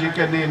nna ji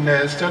ike niile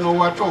site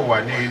n'ụwa tụ ụwa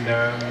niile.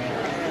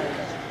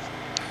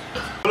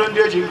 Bụrụ ndị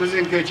eji nkụzi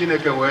nke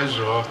Chineke wee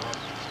zụọ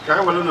ka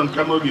anyị were ụnụ nke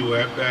obi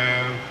wee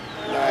kpee.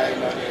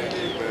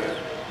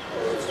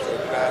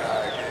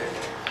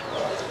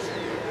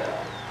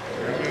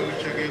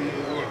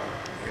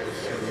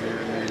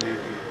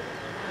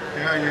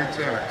 Anyị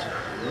taata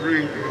nri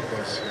nke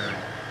ụbọchị anyị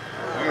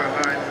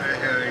ọghara anyị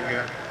mehiere gị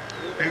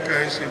dịka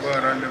anyị si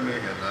gbaghara ndị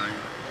mehiere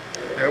anyị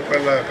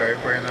ekwela ka anyị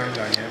kwenye na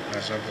nla anyị na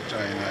zọpụta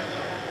anyị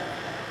n'anya.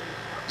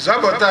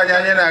 Zọpụta anyị,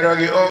 anyị na-arịọ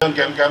gị o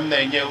nke m ka m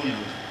na-enye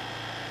unu,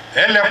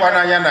 elekwana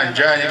anya na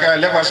njọ anyị ka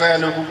lekwasị ya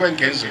n'okwukwe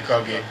nke nzukọ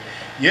gị.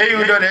 Nye ya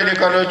udo na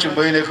ịdịkọ n'otu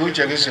mgbe niile ka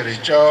uche gị siri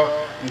chọọ,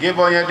 nke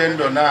bụ onye dị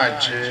ndụ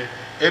na-achị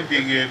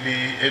ebighị ebi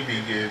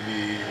ebighị ebi.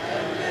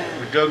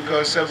 Udo nke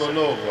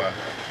osebụla ụwa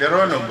dịrị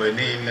unu mgbe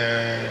niile.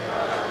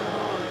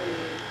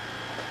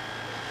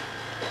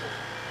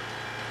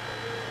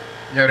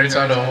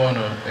 Nyerịta n'onwe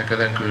unu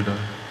ekele nke udo.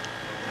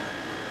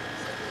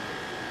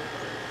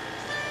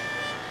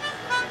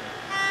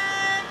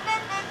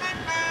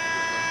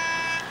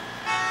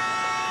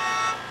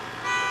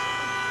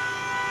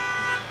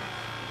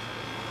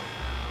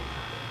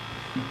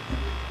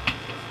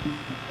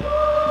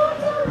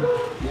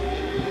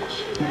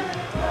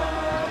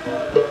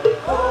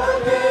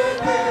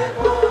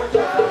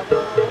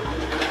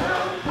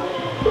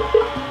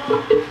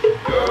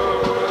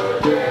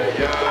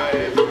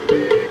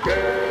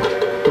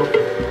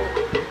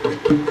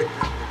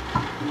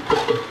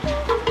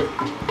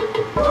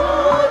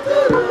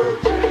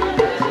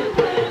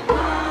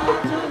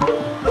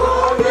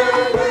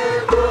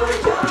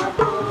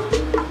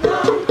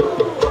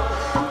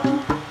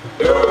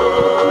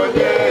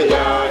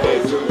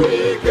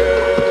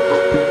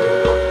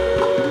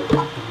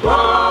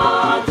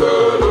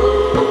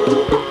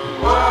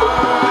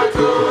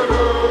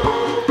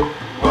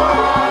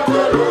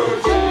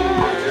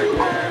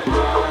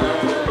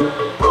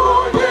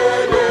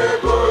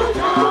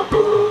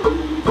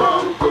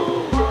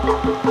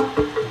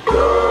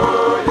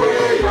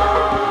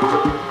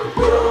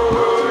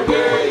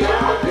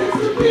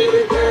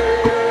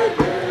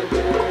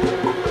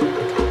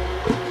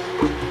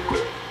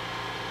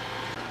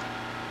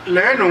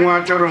 Leenụ nwa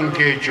atụrụ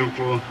nke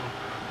Chukwu,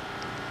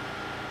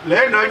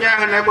 leenụ onye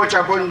ahụ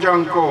na-ekpochapụ njọ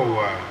nke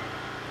ụwa.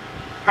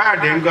 Ha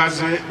dị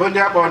ngọzi bụ ndị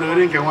akpọ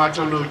n'ori nke nwa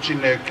atụrụ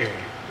Chineke.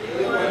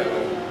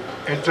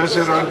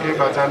 Etosiro nke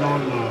ịbata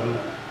n'ụlọ m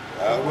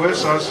wee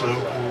sọsọ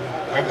okwu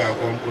a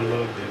ga-agwọ mkpụrụ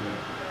obi m.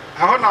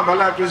 Ahụ na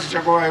ọbara atụ si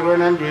chekwawa ruo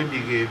na ndụ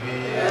ebighị ebi.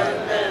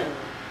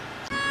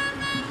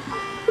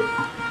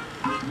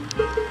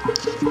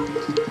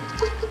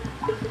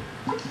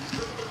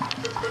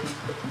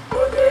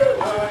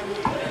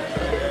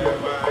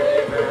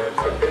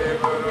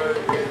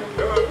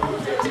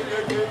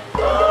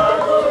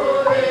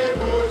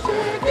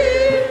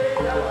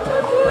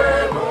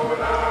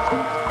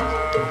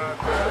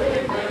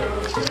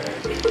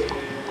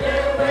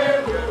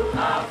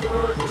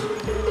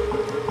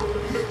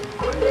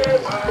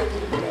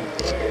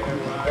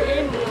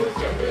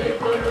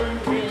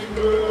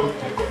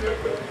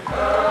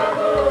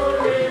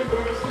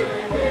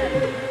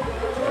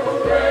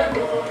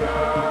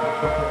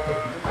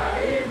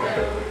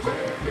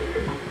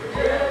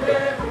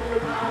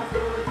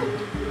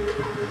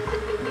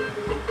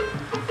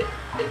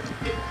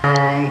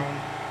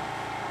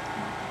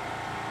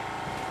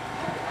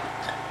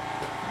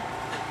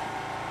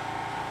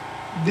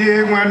 Dị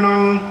nwanụ,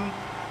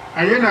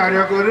 anyị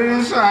na-arịọ ka oriri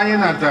nsọ anyị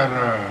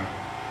natara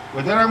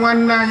wetara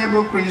nwanne anyị bụ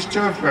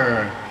Christopher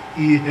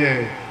ihe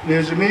na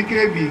ezumike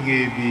ebighị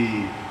ebi,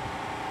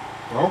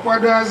 ka ọ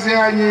kwadozie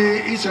anyị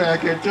iso ya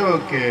keta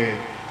oke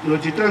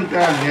n'otito nke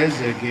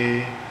alaeze gị.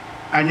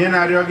 Anyị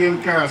na-arịọ gị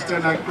nke a site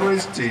na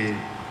Kristi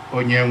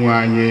onye nwe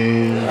anyị.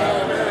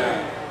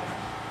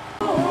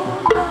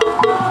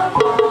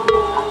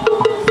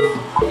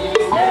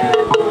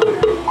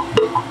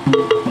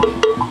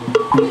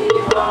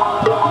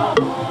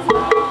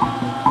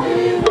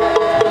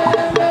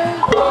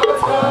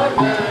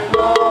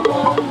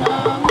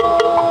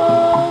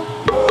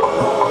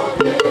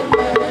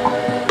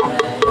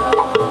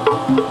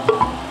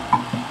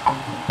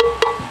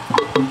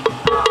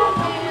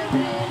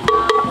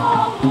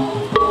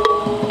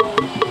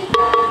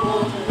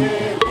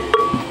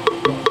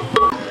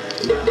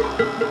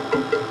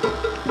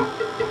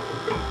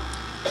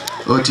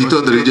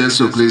 Otito dịrị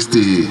Jesu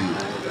Kristi,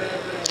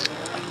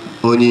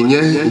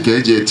 onyinye nke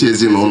eji eti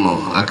ezinụlọ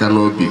aka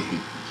n'obi.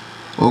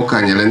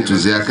 Ụka nyere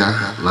ntụziaka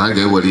na a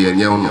ga-ewere ya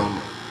nye ụnụ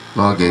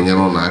na ọ ga-enyere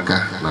ụnụ aka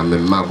na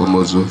mmemme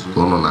akwamozu ka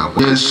ụnụ na-akwa.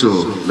 Jesu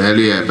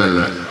mere ya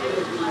ebere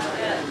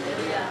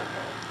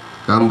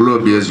ka mkpụrụ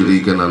obi ezuru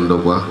ike na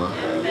ndokwa.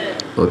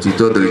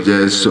 Otito dịrị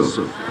Jesu.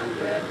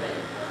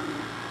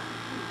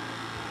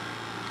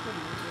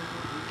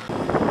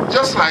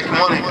 Just like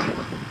Monica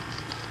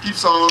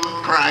keeps on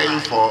crying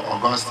for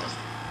Augustine,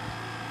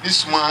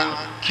 this woman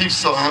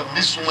keeps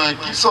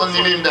on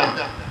kneeling down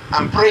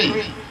and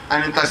praying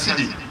and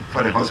interceding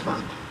for the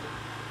husband.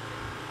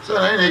 So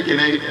I need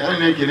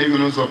to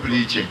know so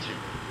preaching.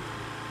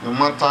 No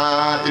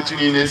matter it's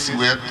in this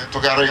way to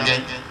carry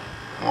again.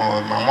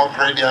 My more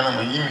credit and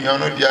my email,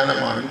 Diana,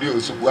 my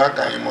deals,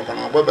 Waka,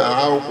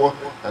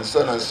 and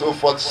so on and so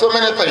forth. So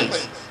many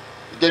things.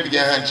 They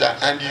began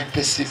and you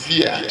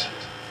persevered.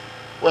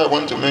 Well, I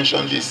want to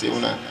mention this.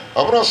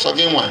 Across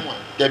again one,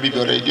 Gabby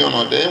the radio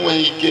or then when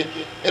he came,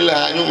 Ella,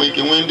 I know we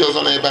can win those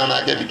on a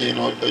banner, get again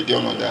or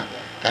that.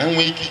 Can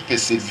we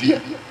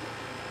persevere?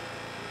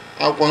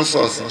 Our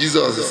conscience,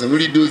 Jesus is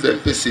really those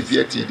that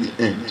persevere till the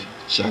end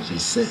shall be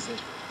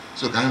saved.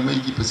 So can we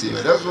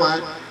persevere? That's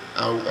why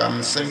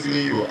I'm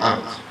singling you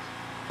out.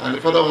 And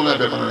the father will not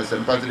be on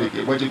St. Patrick,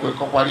 what you call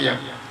Coparia,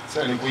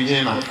 selling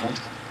Queen and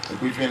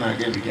Queen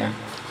again began.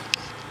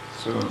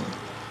 So,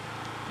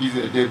 it's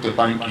a day to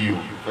thank you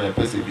for your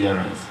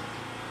perseverance.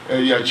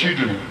 Your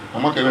children,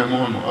 I'm not going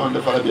on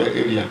the father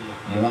area,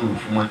 and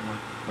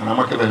I'm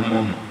not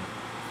going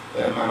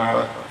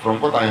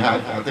from what I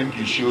had, I think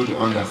you should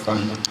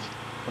understand.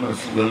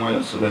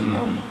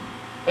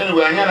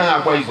 Anyway, I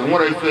have a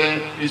what I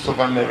say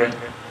Isuofia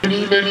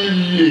many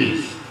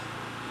years.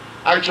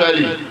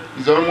 Actually,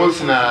 it's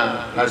almost in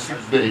a sick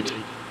bed,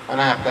 and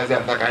I have to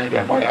attack a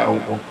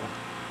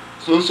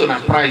so a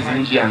prize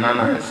in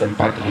Gianna St.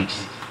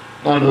 Patrick's.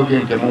 No, no,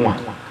 game the more.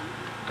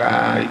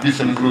 This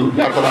and group,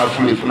 that's what I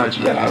flew from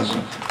Nigeria. So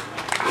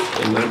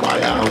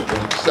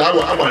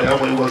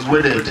I was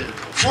wedded.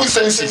 Full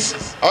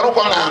senses. I don't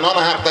want to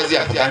have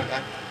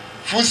that.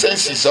 Full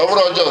senses,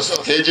 overall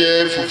just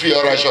KJ,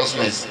 fulfill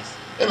righteousness.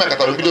 And my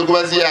Catholic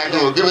was here,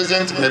 go give us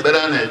into the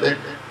better.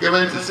 Give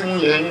it to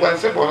Simulan, one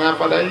second,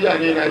 father,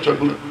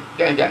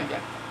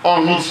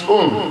 on his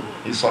own,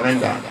 he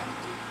surrendered.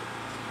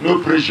 No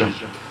pressure.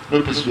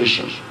 No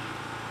persuasion.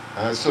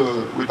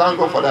 So we thank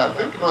God for that. I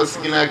think not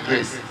seeking that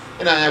grace.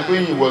 And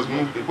when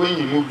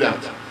he moved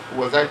out, it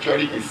was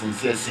actually a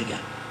sincere seeker.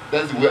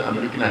 That's the way I'm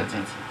looking at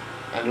it.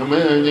 And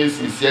when he is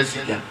sincere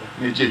seeker,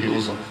 he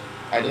also.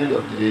 At the end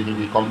of the day, he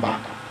will come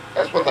back.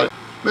 That's what I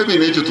maybe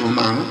need you to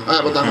man. I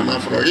have a man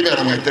for you.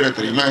 Even my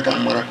territory, my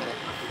camera.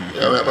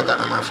 Yeah, I have a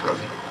man for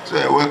you. So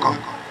you're welcome.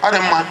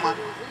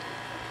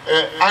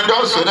 And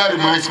also that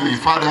reminds me,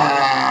 Father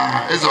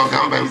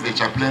Isuofia is the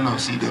chaplain of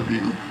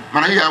CW.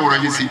 Man, here I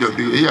already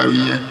CW. Here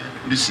we are.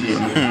 This year.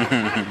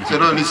 So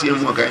now this year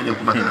more kind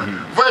of matter.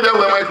 Find out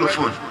where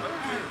microphone.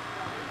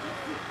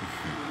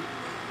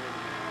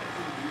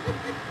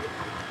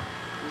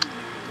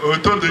 Oh,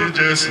 told you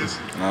Jesus.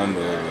 I'm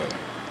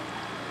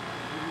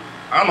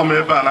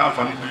a banner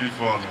from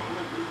Ifeonu.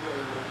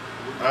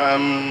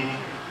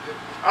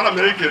 I'm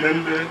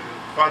making the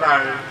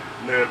Father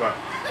neighbor.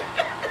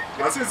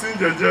 Since in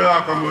the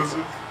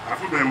Akamuzu, I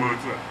put my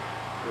motor.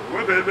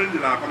 What they been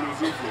in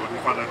Akamuzu for the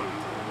father.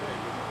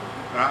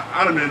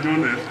 I'm a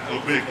doing it,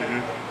 obey.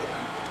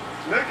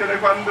 They can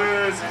find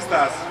the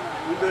sisters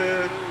with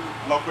the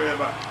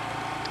Lokweva.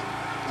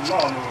 No.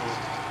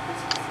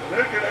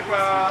 They can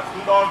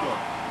find Dogo.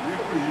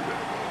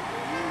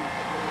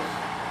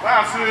 I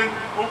say,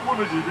 open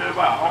the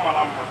Jeba,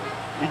 Omalamba.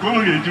 You're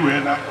going to do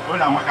it.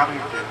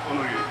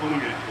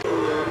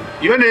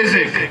 Your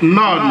music? No.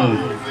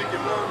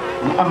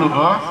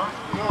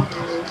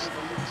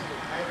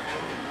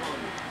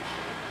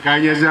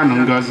 Kanyeza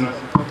Nungazi.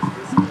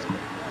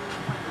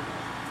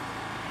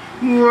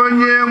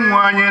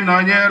 Mwanye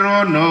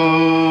nonyero no.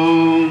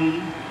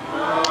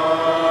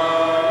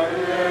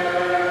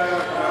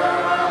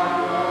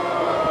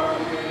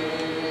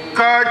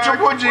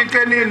 Kachuku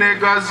jikeni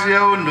negazi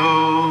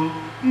uno.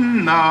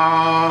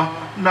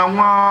 Na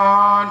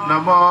mwa na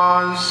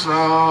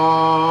mansa.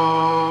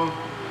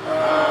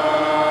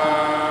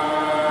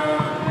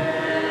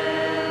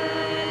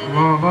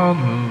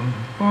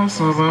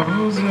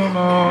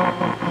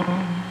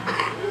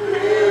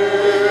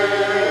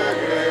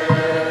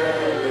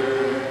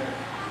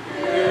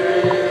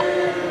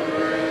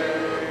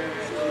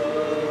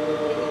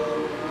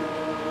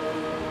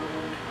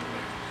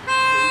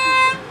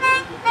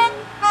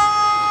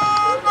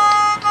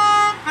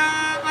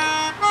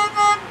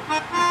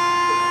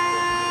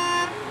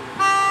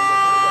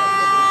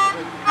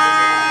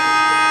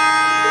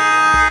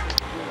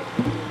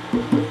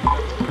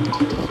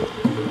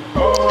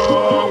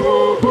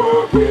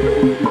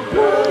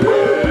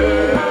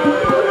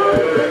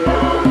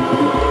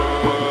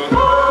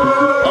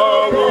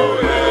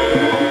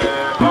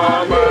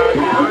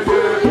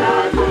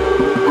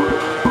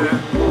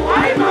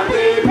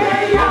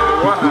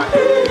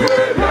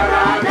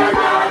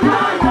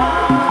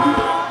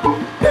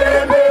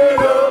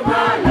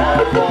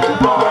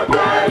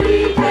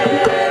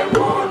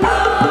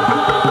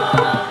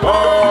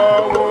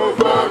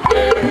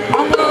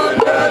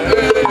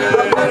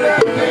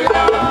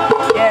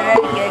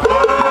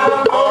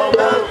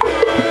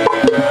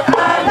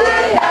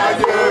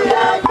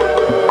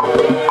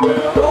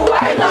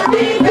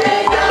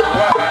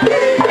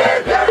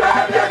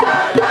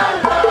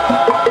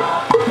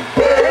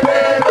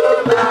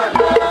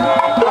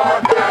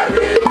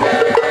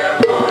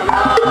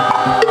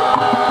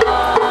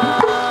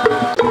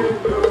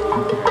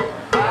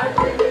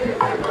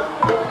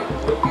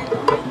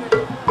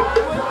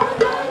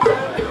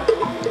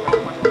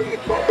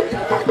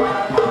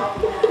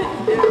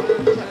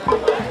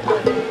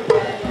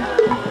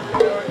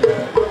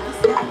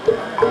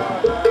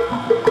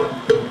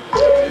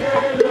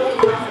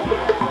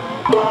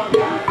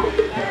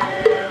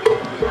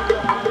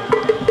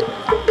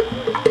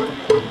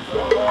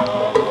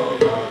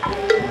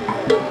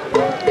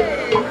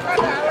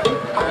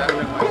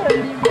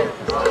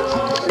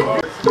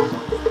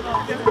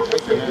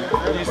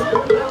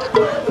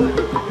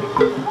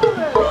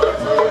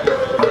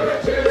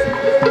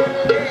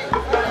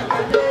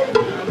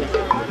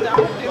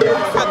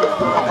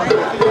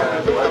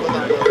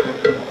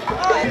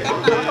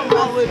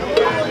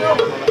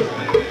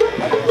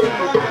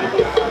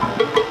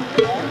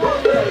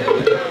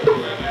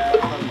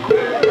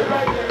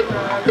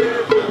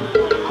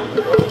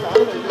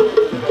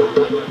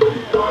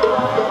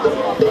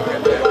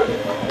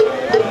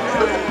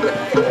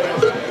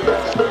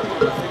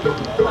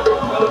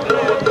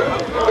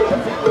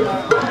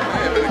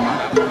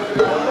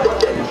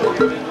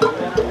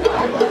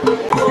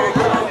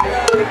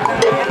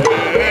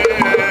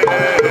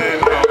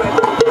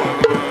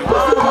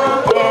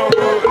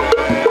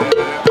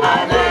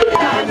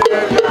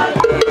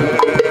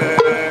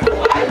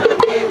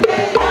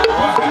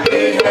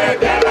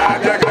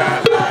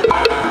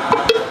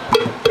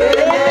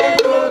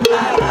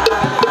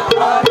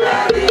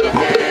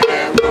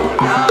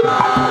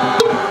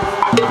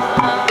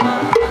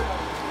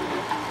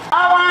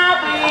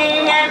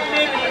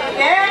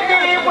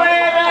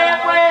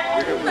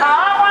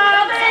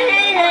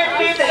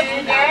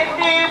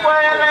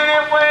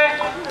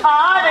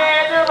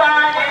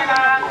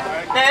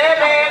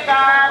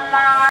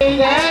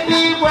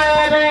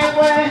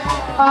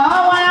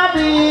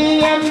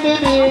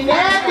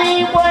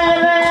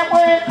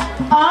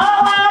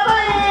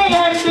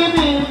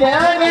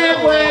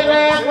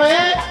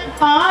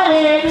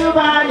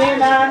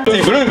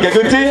 Iburu nke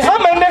goti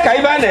ama nne ka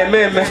ibe a na-eme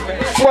eme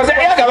ngwọzi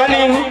ya gaba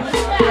n'ihu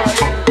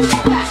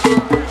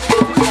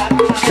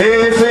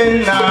esi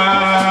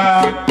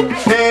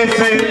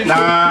na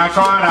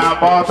ka ọ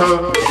na-akpọtụ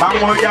ma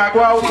nwa oji agụ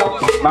akwụkwọ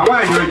ma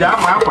nwaanyị oji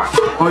ama akwa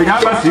oji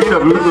agbasi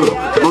idobugo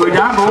oji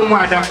abụ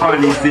ụmụada ọ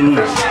n'isi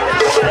nna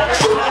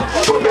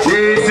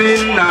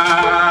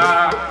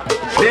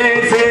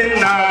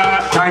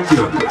thank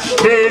you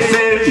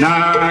n'isi nna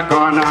ka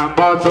ọ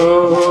na-akpọtụ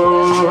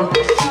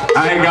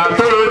anyị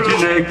ga-atụrụ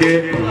Chineke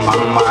mma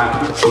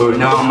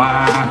onye ọma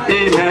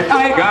ime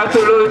anyị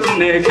ga-atụrụ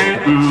Chineke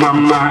mma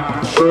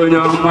onye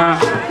ọma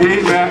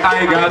ime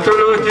anyị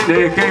ga-atụrụ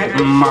Chineke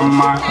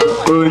mma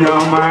onye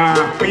ọma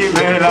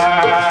imela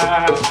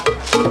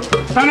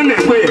anụ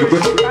na-ekwe ya ekwe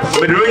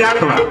mere onye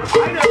akụra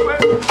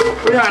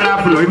onye a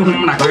na-apụ na ihu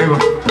m na ịhụ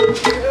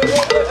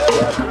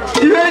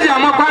ihe eji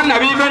amakwa nna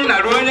bụ ibe nna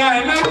ruo onye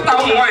emepụta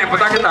ụmụ nwaanyị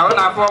pụta kịta ọ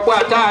na-afọ ọgbọ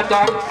acha acha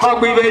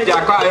ọkwa ibe eji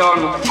akọ anyị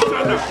ọnụ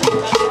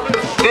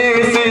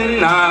n'isi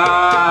nna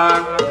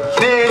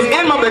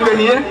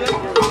ịnọbekene ihe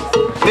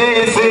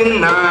n'isi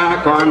nna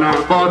ka ọ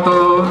na-akpọtụ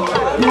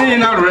ihe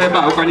niile arụrụ ebe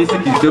a ụkwa n'isi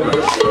ka idoba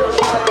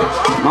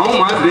ma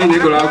ụmụazị enyi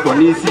gụrụ akwụkwọ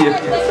n'isi ya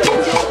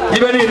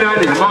ibe niile a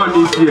na-eme ọ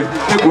n'isi ya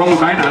egwu ọnwụ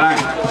ka anyị nara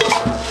anyị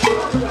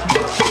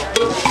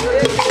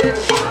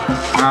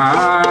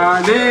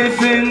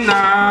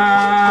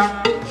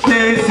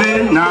n'isi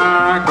nna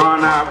ka ọ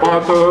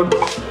na-akpọtụ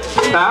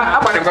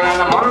agbalịkwara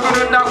na ma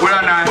ọrụgoro ndị agwụra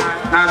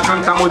na-achụ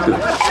nta moto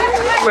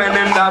mgbe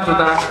ndị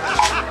atụtara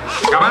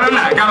gabara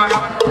na agaba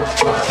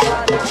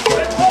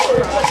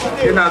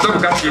ị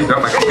na-azọpụta ka izu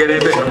maka ikere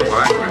ebe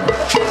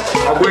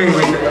ọ bụ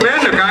enwe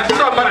meenụ ka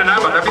ndị ọbara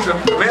na-abata biko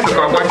meenụ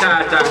ka ọgbọ chaa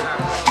acha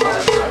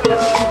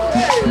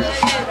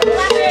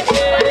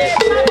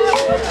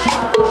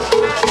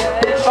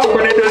ọ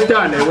kwere dozi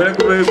a na-enwere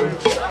egwu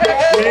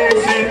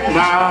n'isi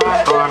na